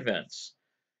sporting events.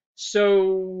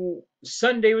 So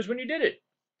Sunday was when you did it.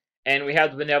 And we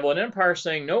have the benevolent empire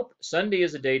saying, nope, Sunday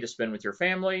is a day to spend with your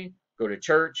family, go to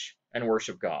church, and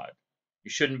worship God.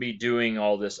 You shouldn't be doing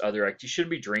all this other act. You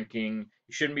shouldn't be drinking.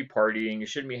 You shouldn't be partying. You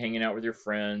shouldn't be hanging out with your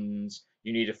friends.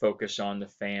 You need to focus on the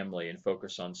family and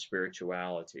focus on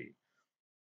spirituality.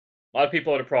 A lot of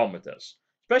people had a problem with this,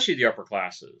 especially the upper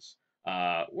classes.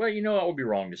 Well, you know, that would be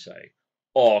wrong to say.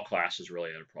 All classes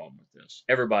really had a problem with this.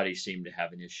 Everybody seemed to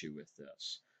have an issue with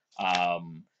this.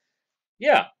 Um,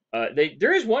 yeah,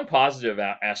 there is one positive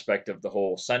aspect of the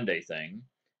whole Sunday thing.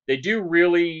 They do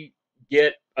really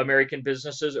get American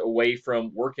businesses away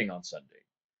from working on Sunday.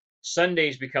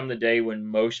 Sundays become the day when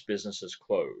most businesses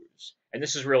close. And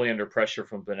this is really under pressure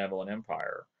from benevolent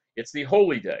empire. It's the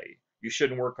holy day. You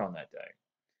shouldn't work on that day.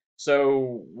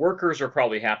 So workers are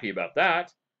probably happy about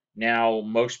that. Now,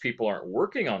 most people aren't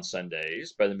working on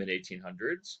Sundays by the mid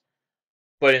 1800s,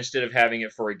 but instead of having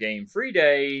it for a game free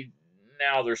day,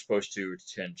 now they're supposed to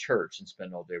attend church and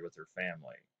spend all day with their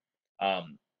family.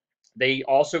 They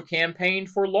also campaigned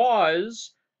for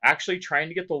laws, actually trying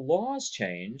to get the laws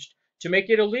changed to make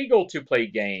it illegal to play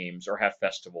games or have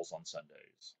festivals on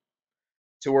Sundays,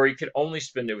 to where you could only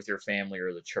spend it with your family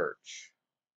or the church.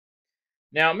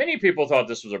 Now, many people thought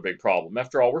this was a big problem.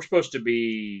 After all, we're supposed to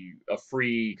be a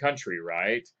free country,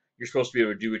 right? You're supposed to be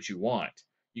able to do what you want.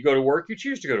 You go to work, you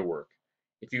choose to go to work.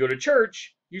 If you go to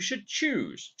church, you should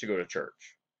choose to go to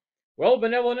church. Well,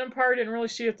 Benevolent Empire didn't really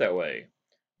see it that way.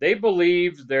 They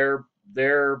believed their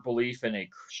belief in a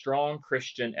strong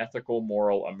Christian, ethical,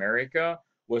 moral America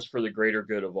was for the greater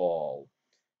good of all.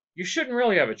 You shouldn't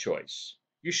really have a choice.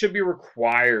 You should be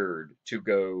required to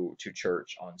go to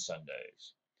church on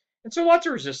Sundays. And so lots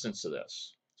of resistance to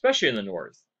this, especially in the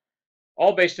North,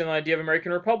 all based on the idea of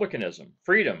American republicanism,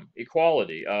 freedom,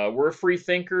 equality. We're free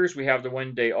thinkers. We have the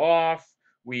one day off.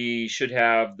 We should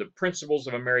have the principles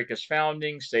of America's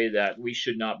founding say that we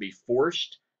should not be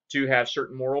forced to have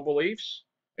certain moral beliefs.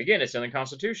 Again, it's in the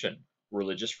Constitution,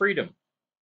 religious freedom.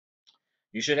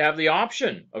 You should have the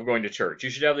option of going to church. You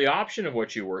should have the option of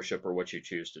what you worship or what you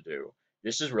choose to do.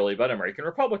 This is really about American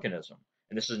republicanism.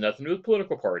 And this has nothing to do with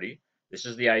political party. This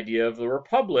is the idea of the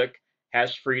republic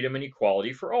has freedom and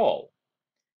equality for all.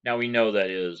 Now, we know that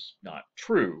is not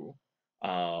true,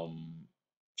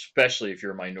 especially if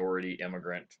you're a minority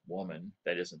immigrant woman.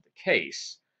 That isn't the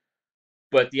case.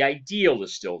 But the ideal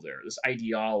is still there, this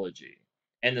ideology.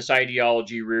 And this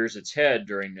ideology rears its head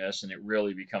during this, and it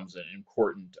really becomes an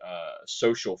important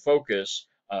social focus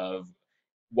of,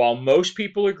 while most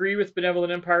people agree with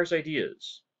Benevolent Empire's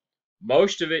ideas,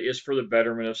 most of it is for the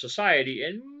betterment of society,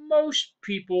 and most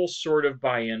people sort of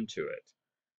buy into it.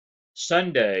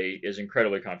 Sunday is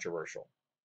incredibly controversial.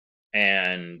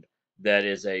 And that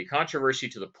is a controversy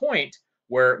to the point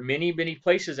where many, many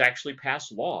places actually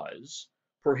pass laws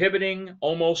prohibiting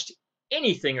almost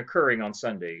anything occurring on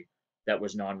Sunday that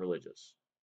was non-religious.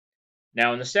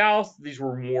 Now in the South, these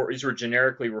were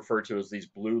generically referred to as these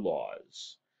blue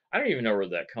laws. I don't even know where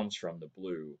that comes from, the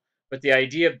blue. But the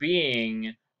idea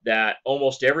being that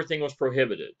almost everything was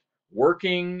prohibited.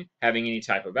 Working, having any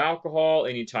type of alcohol,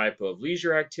 any type of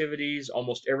leisure activities,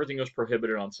 almost everything was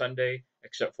prohibited on Sunday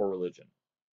except for religion.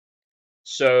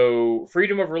 So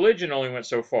freedom of religion only went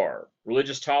so far.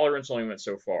 Religious tolerance only went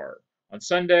so far. On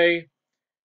Sunday,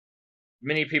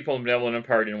 many people in the Benevolent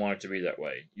Empire didn't want it to be that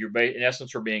way. In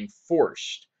essence, were being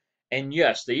forced. And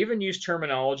yes, they even used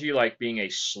terminology like being a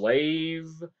slave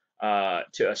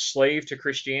to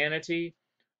Christianity,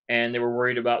 and they were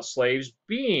worried about slaves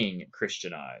being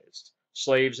Christianized.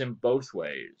 Slaves in both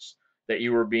ways, that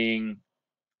you were being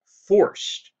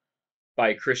forced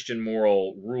by Christian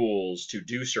moral rules to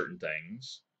do certain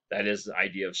things. That is the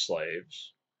idea of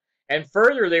slaves. And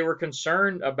further, they were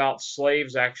concerned about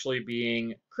slaves actually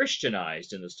being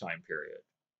Christianized in this time period.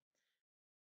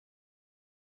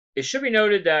 It should be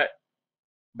noted that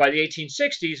by the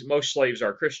 1860s, most slaves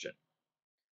are Christian.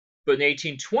 But in the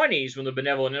 1820s, when the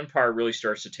Benevolent Empire really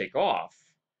starts to take off,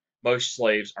 most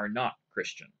slaves are not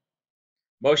Christian.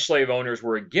 Most slave owners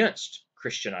were against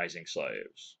Christianizing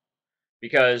slaves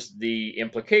because the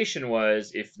implication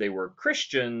was if they were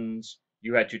Christians,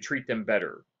 you had to treat them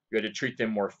better. You had to treat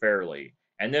them more fairly.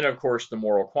 And then, of course, the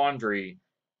moral quandary,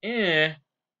 should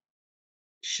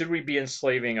we be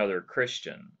enslaving other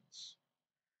Christians?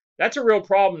 That's a real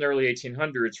problem in the early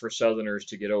 1800s for Southerners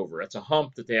to get over. That's a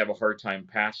hump that they have a hard time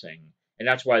passing, and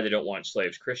that's why they don't want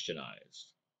slaves Christianized.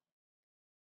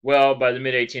 Well, by the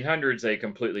mid-1800s, they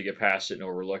completely get past it and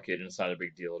overlook it, and it's not a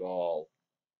big deal at all.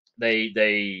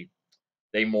 They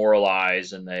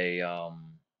moralize and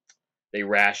they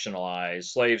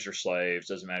rationalize. Slaves are slaves.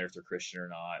 Doesn't matter if they're Christian or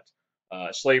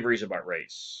not. Slavery is about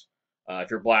race. If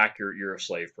you're black, you're a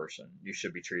slave person. You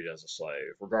should be treated as a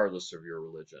slave, regardless of your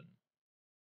religion.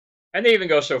 And they even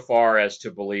go so far as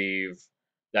to believe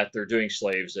that they're doing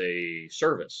slaves a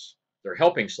service. They're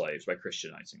helping slaves by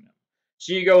Christianizing them.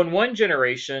 So you go in one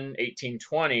generation,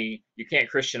 1820, you can't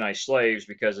Christianize slaves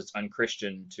because it's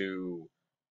unchristian to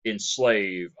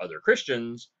enslave other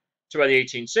Christians. So by the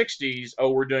 1860s,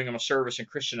 oh, we're doing them a service and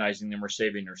Christianizing them, we're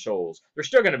saving their souls. They're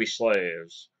still going to be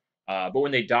slaves, but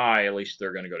when they die, at least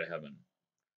they're going to go to heaven.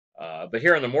 But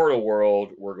here in the mortal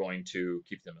world, we're going to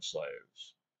keep them as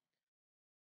slaves.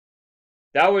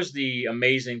 That was the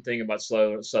amazing thing about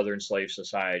Southern slave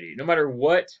society. No matter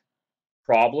what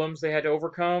problems they had to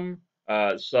overcome,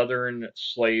 Southern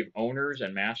slave owners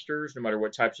and masters, no matter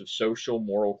what types of social,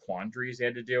 moral quandaries they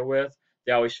had to deal with,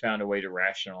 they always found a way to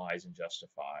rationalize and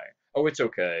justify. Oh, it's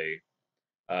okay.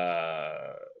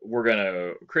 We're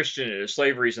going to,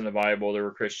 slavery's in the Bible. There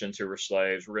were Christians who were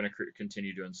slaves. We're going to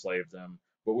continue to enslave them,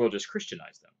 but we'll just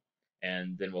Christianize them,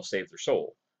 and then we'll save their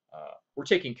soul. We're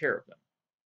taking care of them.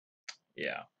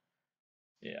 Yeah.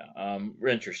 Yeah.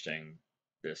 Interesting,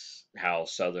 how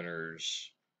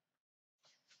Southerners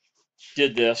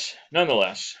did this.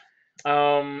 Nonetheless,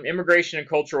 immigration and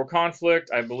cultural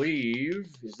conflict, I believe,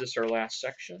 is this our last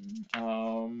section?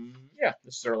 Yeah,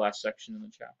 this is our last section in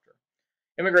the chapter.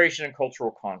 Immigration and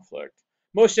cultural conflict.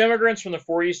 Most immigrants from the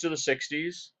 40s to the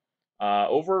 60s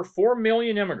Over 4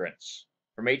 million immigrants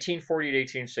from 1840 to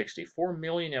 1860. 4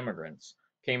 million immigrants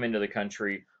came into the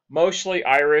country, mostly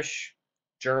Irish,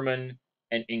 German,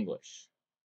 and English.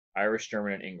 Irish,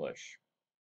 German, and English.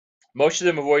 Most of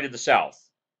them avoided the South.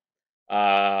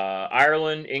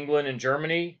 Ireland, England, and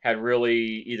Germany had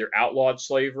really either outlawed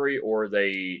slavery or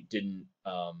they didn't.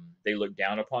 They looked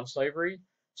down upon slavery,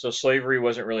 so slavery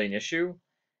wasn't really an issue.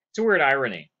 It's a weird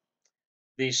irony.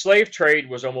 The slave trade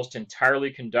was almost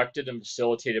entirely conducted and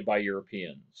facilitated by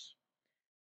Europeans,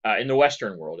 in the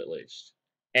Western world at least,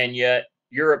 and yet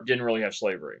Europe didn't really have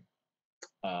slavery.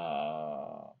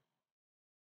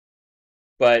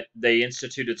 But they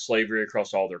instituted slavery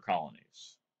across all their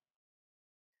colonies.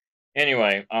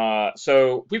 Anyway,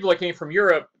 so people that came from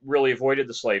Europe really avoided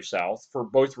the slave South for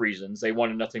both reasons. They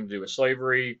wanted nothing to do with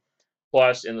slavery.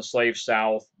 Plus, in the slave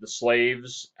South, the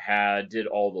slaves did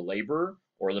all the labor,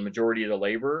 or the majority of the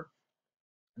labor.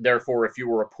 Therefore, if you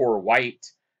were a poor white,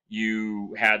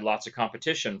 you had lots of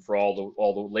competition for all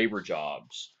the labor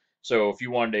jobs. So if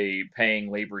you wanted a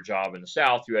paying labor job in the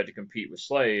South, you had to compete with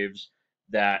slaves.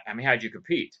 How'd you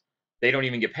compete? They don't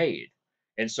even get paid.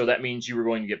 And so that means you were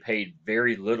going to get paid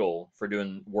very little for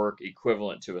doing work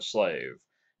equivalent to a slave.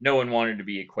 No one wanted to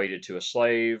be equated to a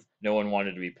slave. No one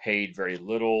wanted to be paid very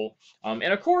little. And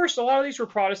of course, a lot of these were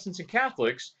Protestants and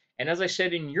Catholics. And as I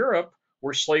said, in Europe,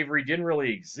 where slavery didn't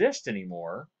really exist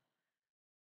anymore,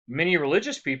 many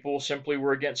religious people simply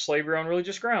were against slavery on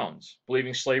religious grounds,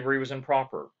 believing slavery was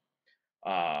improper.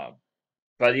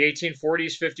 By the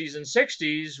 1840s, 50s, and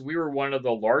 60s, we were one of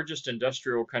the largest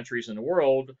industrial countries in the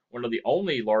world, one of the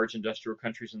only large industrial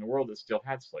countries in the world that still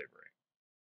had slavery.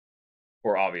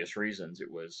 For obvious reasons,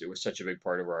 it was such a big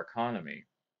part of our economy.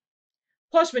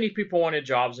 Plus, many people wanted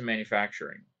jobs in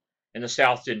manufacturing, and the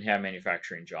South didn't have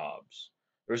manufacturing jobs.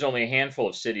 There was only a handful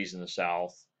of cities in the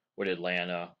South, with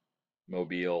Atlanta,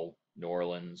 Mobile, New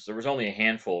Orleans. There was only a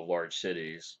handful of large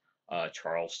cities,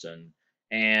 Charleston.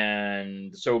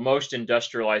 And so most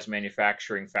industrialized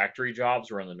manufacturing factory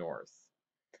jobs were in the North.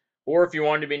 Or if you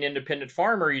wanted to be an independent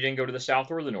farmer, you didn't go to the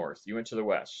South or the North. You went to the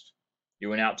West. You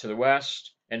went out to the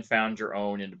West and found your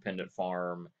own independent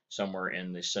farm somewhere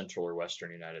in the central or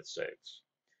western United States.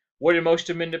 What did most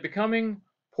of them end up becoming?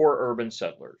 Poor urban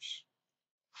settlers.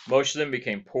 Most of them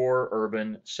became poor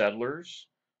urban settlers.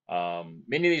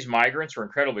 Many of these migrants were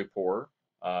incredibly poor.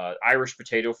 Irish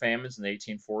potato famines in the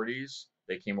 1840s.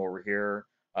 They came over here.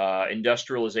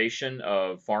 Industrialization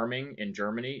of farming in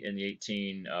Germany in the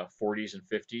 1840s and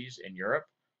 50s in Europe.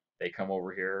 They come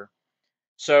over here.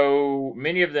 So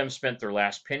many of them spent their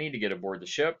last penny to get aboard the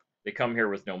ship. They come here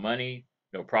with no money,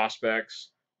 no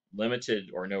prospects, limited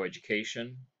or no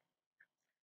education.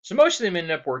 So most of them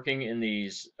ended up working in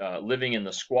these, living in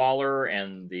the squalor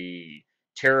and the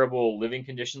terrible living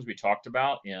conditions we talked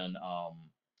about in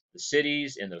the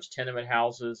cities, in those tenement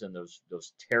houses, and those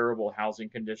terrible housing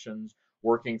conditions,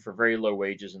 working for very low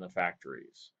wages in the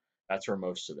factories. That's where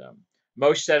most of them.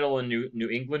 Most settle in New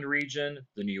England region,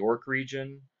 the New York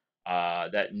region,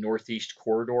 that northeast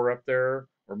corridor up there,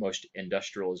 where most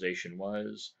industrialization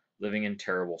was, living in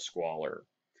terrible squalor.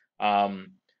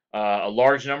 A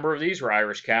large number of these were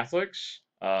Irish Catholics,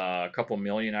 a couple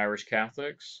million Irish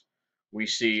Catholics. We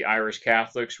see Irish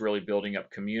Catholics really building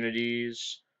up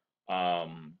communities,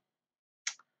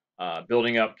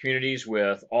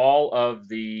 with all of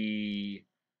the,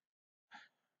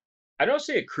 I don't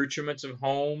say accoutrements of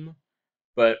home,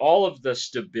 but all of the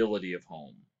stability of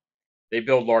home. They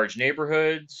build large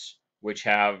neighborhoods, which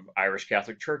have Irish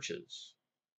Catholic churches.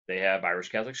 They have Irish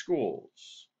Catholic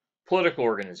schools, political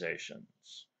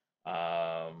organizations,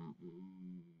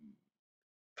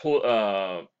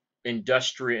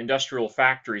 industrial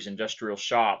factories, industrial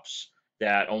shops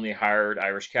that only hired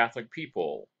Irish Catholic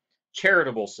people,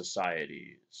 charitable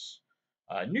societies,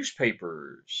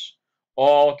 newspapers,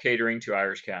 all catering to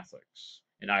Irish Catholics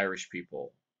and Irish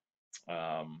people.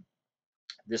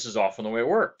 This is often the way it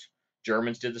worked.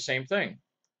 Germans did the same thing.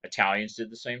 Italians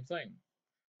did the same thing.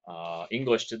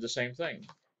 English did the same thing.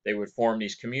 They would form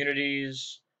these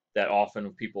communities that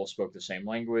often people spoke the same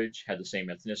language, had the same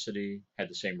ethnicity, had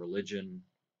the same religion,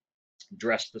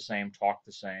 dressed the same, talked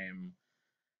the same.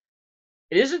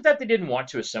 It isn't that they didn't want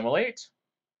to assimilate,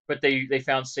 but they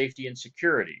found safety and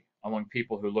security among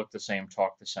people who looked the same,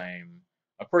 talked the same.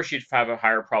 Of course, you'd have a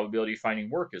higher probability of finding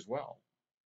work as well.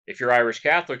 If you're Irish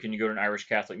Catholic and you go to an Irish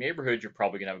Catholic neighborhood, you're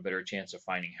probably going to have a better chance of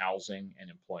finding housing and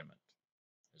employment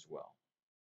as well.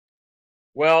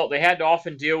 Well, they had to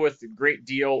often deal with a great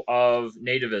deal of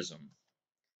nativism.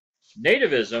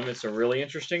 Nativism, it's a really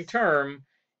interesting term.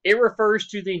 It refers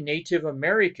to the Native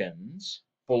Americans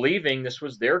believing this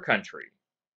was their country.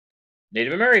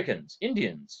 Native Americans,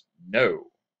 Indians, No,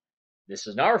 this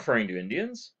is not referring to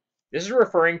Indians. This is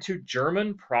referring to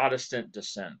German Protestant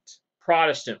descent.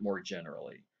 Protestant more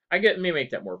generally. Let me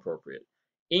make that more appropriate.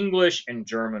 English and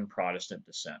German Protestant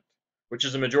descent, which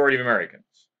is the majority of Americans.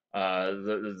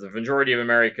 The majority of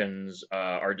Americans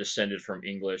are descended from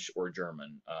English or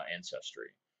German ancestry.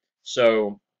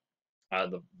 So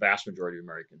the vast majority of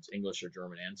Americans, English or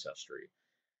German ancestry.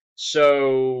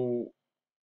 So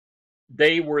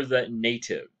they were the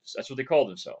natives. That's what they called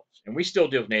themselves. And we still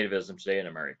deal with nativism today in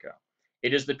America.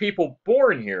 It is the people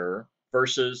born here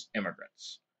versus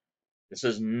immigrants. This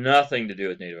has nothing to do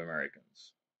with Native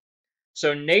Americans.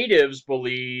 So natives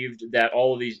believed that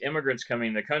all of these immigrants coming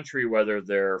in the country, whether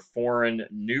they're foreign,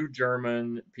 new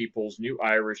German peoples, new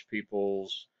Irish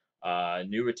peoples,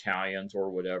 new Italians,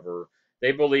 or whatever,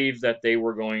 they believed that they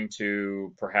were going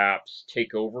to perhaps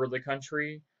take over the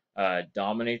country,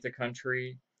 dominate the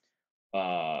country.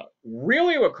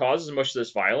 Really, what causes most of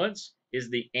this violence is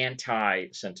the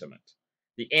anti-sentiment,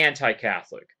 the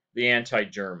anti-Catholic, the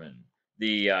anti-German,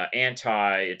 the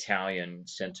anti-Italian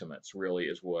sentiments really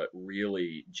is what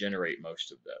really generate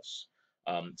most of this.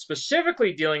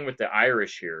 Specifically dealing with the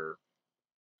Irish here,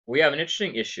 we have an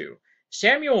interesting issue.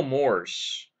 Samuel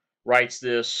Morse writes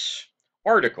this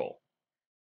article,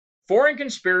 Foreign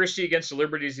Conspiracy Against the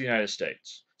Liberties of the United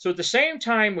States. So at the same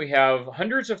time, we have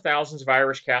hundreds of thousands of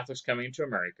Irish Catholics coming into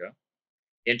America,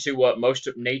 into what most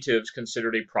natives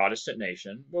considered a Protestant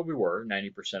nation. Well, we were.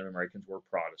 90% of Americans were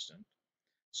Protestant.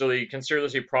 So they consider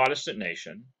this a Protestant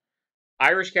nation.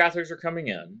 Irish Catholics are coming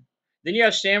in. Then you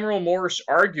have Samuel Morse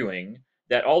arguing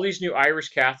that all these new Irish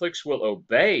Catholics will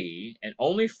obey and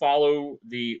only follow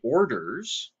the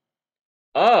orders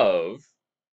of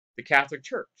the Catholic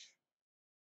Church,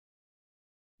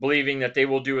 believing that they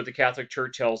will do what the Catholic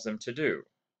Church tells them to do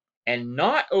and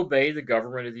not obey the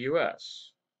government of the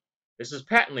U.S. This is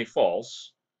patently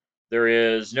false. There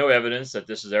is no evidence that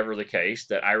this is ever the case,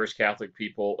 that Irish Catholic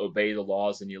people obey the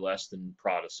laws any less than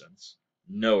Protestants.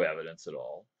 No evidence at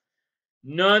all.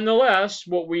 Nonetheless,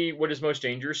 what is most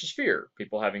dangerous is fear.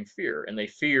 People having fear, and they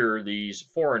fear these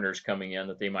foreigners coming in,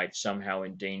 that they might somehow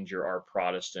endanger our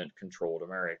Protestant-controlled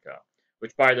America,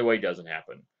 which, by the way, doesn't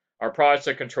happen. Our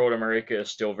Protestant-controlled America is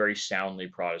still very soundly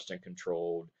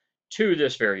Protestant-controlled to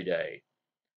this very day.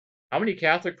 How many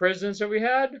Catholic presidents have we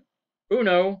had?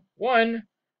 Uno, one.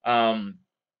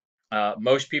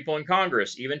 Most people in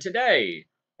Congress, even today,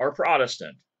 are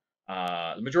Protestant.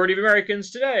 The majority of Americans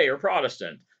today are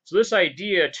Protestant. So this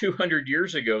idea 200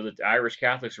 years ago that the Irish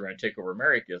Catholics were going to take over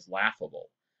America is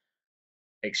laughable.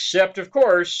 Except, of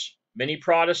course, many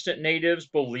Protestant natives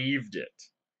believed it.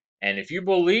 And if you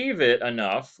believe it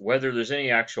enough, whether there's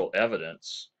any actual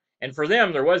evidence, and for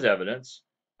them there was evidence,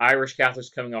 Irish Catholics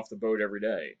coming off the boat every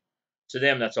day. To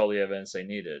them, that's all the evidence they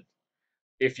needed.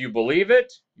 If you believe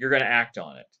it, you're going to act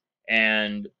on it.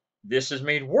 And this is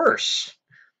made worse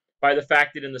by the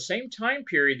fact that in the same time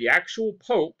period, the actual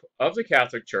Pope of the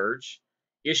Catholic Church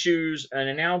issues an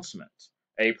announcement,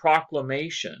 a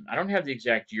proclamation. I don't have the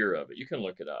exact year of it. You can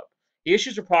look it up. He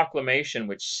issues a proclamation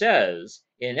which says,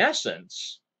 in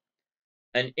essence,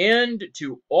 an end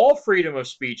to all freedom of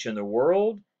speech in the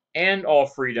world and all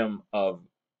freedom of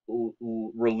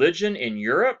religion in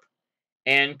Europe,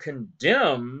 and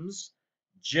condemns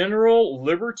general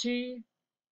liberty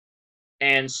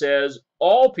and says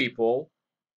all people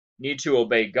need to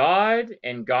obey God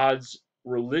and God's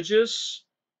religious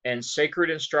and sacred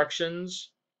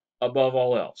instructions above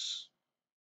all else.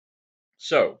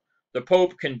 So, the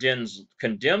Pope condemns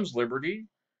liberty,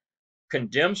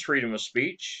 condemns freedom of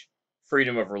speech,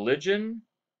 freedom of religion,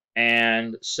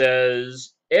 and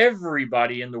says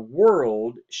everybody in the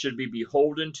world should be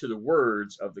beholden to the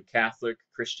words of the Catholic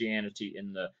Christianity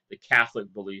in the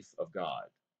Catholic belief of God,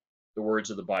 the words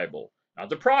of the Bible. Not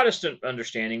the Protestant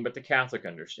understanding, but the Catholic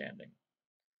understanding.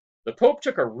 The Pope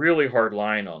took a really hard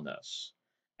line on this,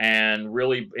 and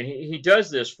he does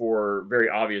this for very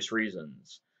obvious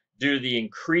reasons. Due to the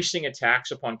increasing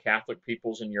attacks upon Catholic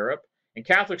peoples in Europe, and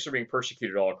Catholics are being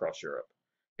persecuted all across Europe.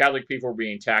 Catholic people are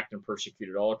being attacked and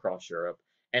persecuted all across Europe.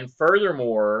 And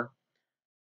furthermore,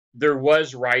 there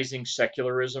was rising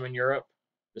secularism in Europe,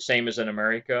 the same as in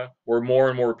America, where more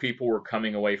and more people were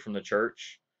coming away from the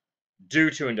church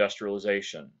due to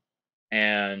industrialization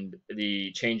and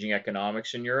the changing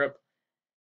economics in Europe.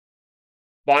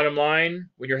 Bottom line,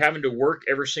 when you're having to work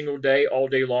every single day, all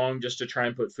day long, just to try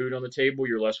and put food on the table,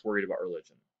 you're less worried about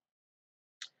religion.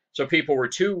 So people were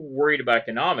too worried about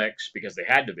economics, because they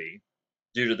had to be,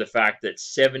 due to the fact that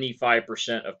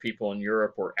 75% of people in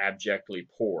Europe were abjectly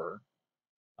poor,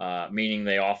 meaning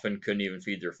they often couldn't even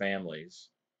feed their families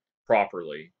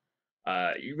properly.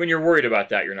 When you're worried about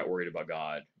that, you're not worried about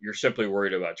God. You're simply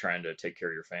worried about trying to take care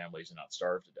of your families and not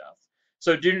starve to death.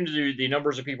 So, due to the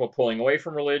numbers of people pulling away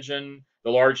from religion,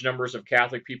 the large numbers of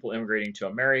Catholic people immigrating to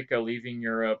America, leaving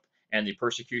Europe, and the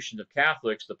persecutions of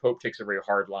Catholics, the Pope takes a very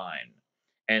hard line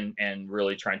and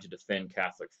really trying to defend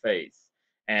Catholic faith.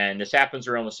 And this happens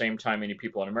around the same time many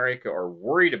people in America are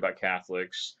worried about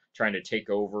Catholics trying to take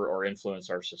over or influence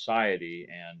our society.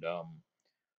 And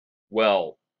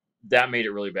well, that made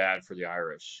it really bad for the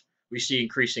Irish. We see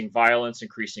increasing violence,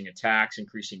 increasing attacks,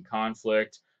 increasing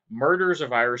conflict, murders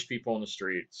of Irish people in the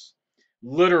streets.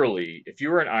 Literally, if you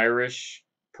were an Irish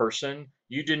person,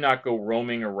 you did not go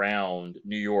roaming around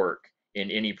New York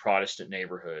in any Protestant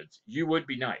neighborhoods. You would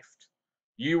be knifed.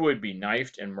 You would be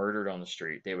knifed and murdered on the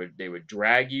street. They would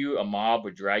drag you, a mob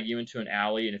would drag you into an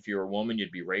alley, and if you were a woman,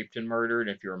 you'd be raped and murdered,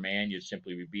 and if you're a man, you'd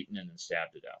simply be beaten and then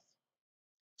stabbed to death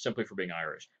simply for being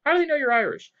Irish. How do they know you're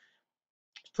Irish?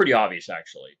 It's pretty obvious,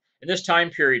 actually. In this time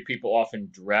period, people often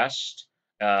dressed,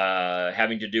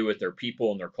 having to do with their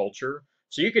people and their culture.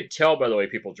 So you could tell by the way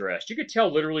people dressed. You could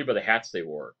tell literally by the hats they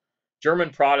wore.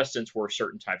 German Protestants wore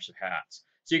certain types of hats.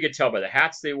 So you could tell by the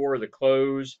hats they wore, the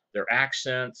clothes, their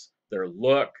accents, their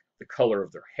look, the color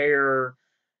of their hair.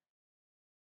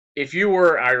 If you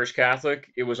were Irish Catholic,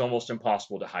 it was almost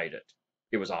impossible to hide it.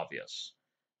 It was obvious.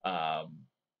 Um,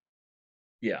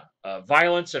 yeah,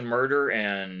 violence and murder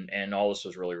and all this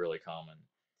was really really common.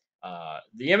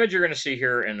 The image you're going to see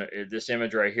here in this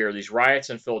image right here, these riots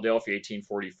in Philadelphia,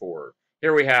 1844.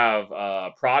 Here we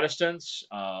have Protestants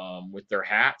with their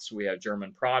hats. We have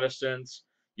German Protestants.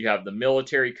 You have the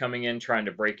military coming in trying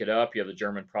to break it up. You have the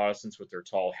German Protestants with their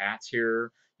tall hats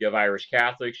here. You have Irish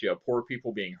Catholics. You have poor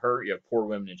people being hurt. You have poor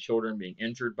women and children being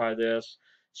injured by this.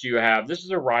 So you have, this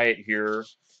is a riot here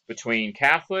between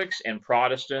Catholics and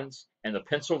Protestants and the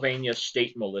Pennsylvania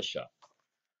State Militia.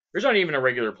 There's not even a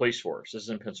regular police force. This is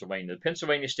in Pennsylvania. The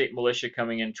Pennsylvania State Militia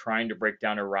coming in trying to break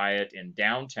down a riot in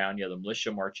downtown. You have the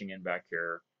militia marching in back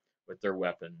here with their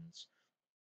weapons,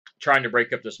 trying to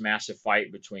break up this massive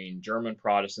fight between German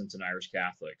Protestants and Irish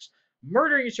Catholics,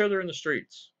 murdering each other in the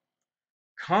streets.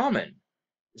 Common.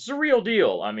 This is a real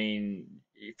deal. I mean,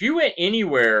 if you went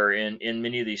anywhere in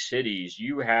many of these cities,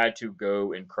 you had to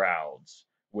go in crowds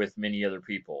with many other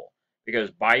people because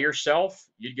by yourself,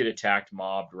 you'd get attacked,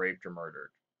 mobbed, raped, or murdered.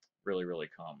 Really, really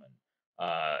common.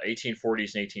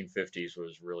 1840s and 1850s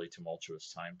was really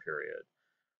tumultuous time period.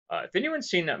 If anyone's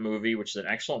seen that movie, which is an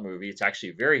excellent movie, it's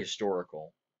actually very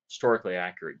historically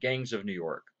accurate. Gangs of New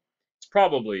York. It's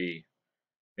probably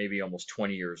maybe almost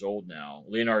 20 years old now.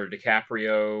 Leonardo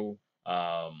DiCaprio,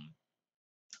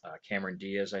 Cameron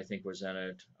Diaz, I think, was in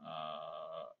it.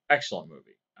 Excellent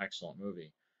movie. Excellent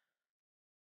movie.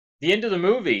 The end of the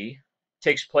movie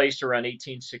takes place around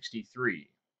 1863,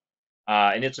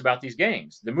 and it's about these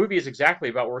gangs. The movie is exactly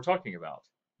about what we're talking about.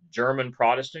 German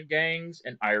Protestant gangs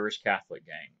and Irish Catholic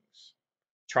gangs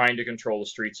trying to control the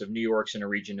streets of New York's in a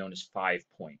region known as Five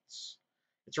Points.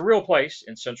 It's a real place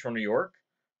in central New York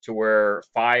to where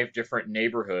 5 different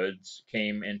neighborhoods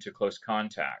came into close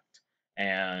contact.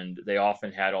 And they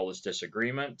often had all this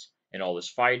disagreement and all this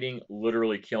fighting,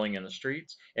 literally killing in the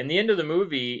streets. And the end of the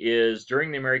movie is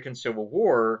during the American Civil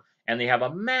War, and they have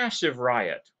a massive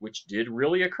riot, which did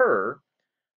really occur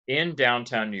in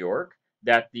downtown New York,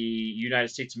 that the United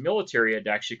States military had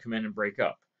to actually come in and break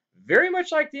up. Very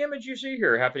much like the image you see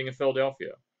here happening in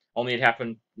Philadelphia, only it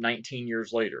happened 19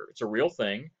 years later. It's a real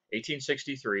thing,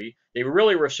 1863. They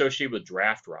really were associated with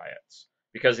draft riots.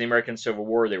 Because of the American Civil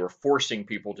War, they were forcing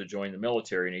people to join the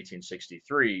military in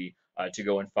 1863 to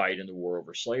go and fight in the war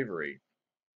over slavery.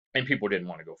 And people didn't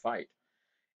want to go fight.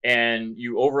 And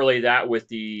you overlay that with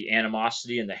the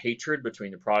animosity and the hatred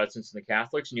between the Protestants and the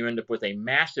Catholics, and you end up with a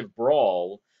massive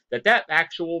brawl. That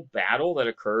actual battle that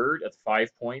occurred at the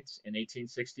 5 Points in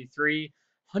 1863,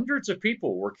 hundreds of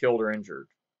people were killed or injured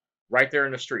right there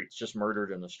in the streets, just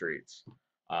murdered in the streets.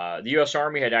 The U.S.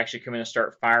 Army had actually come in and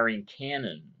start firing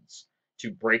cannons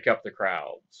to break up the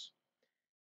crowds.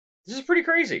 This is pretty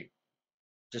crazy.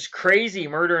 Just crazy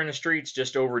murder in the streets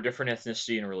just over different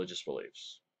ethnicity and religious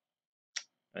beliefs.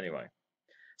 Anyway,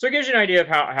 so it gives you an idea of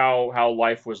how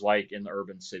life was like in the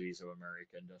urban cities of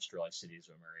America, industrialized cities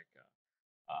of America.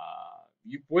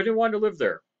 You wouldn't want to live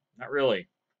there, not really,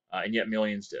 and yet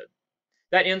millions did.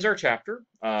 That ends our chapter.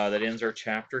 That ends our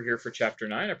chapter here for chapter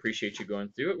 9. I appreciate you going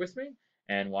through it with me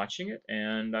and watching it,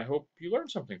 and I hope you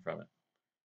learned something from it.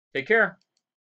 Take care.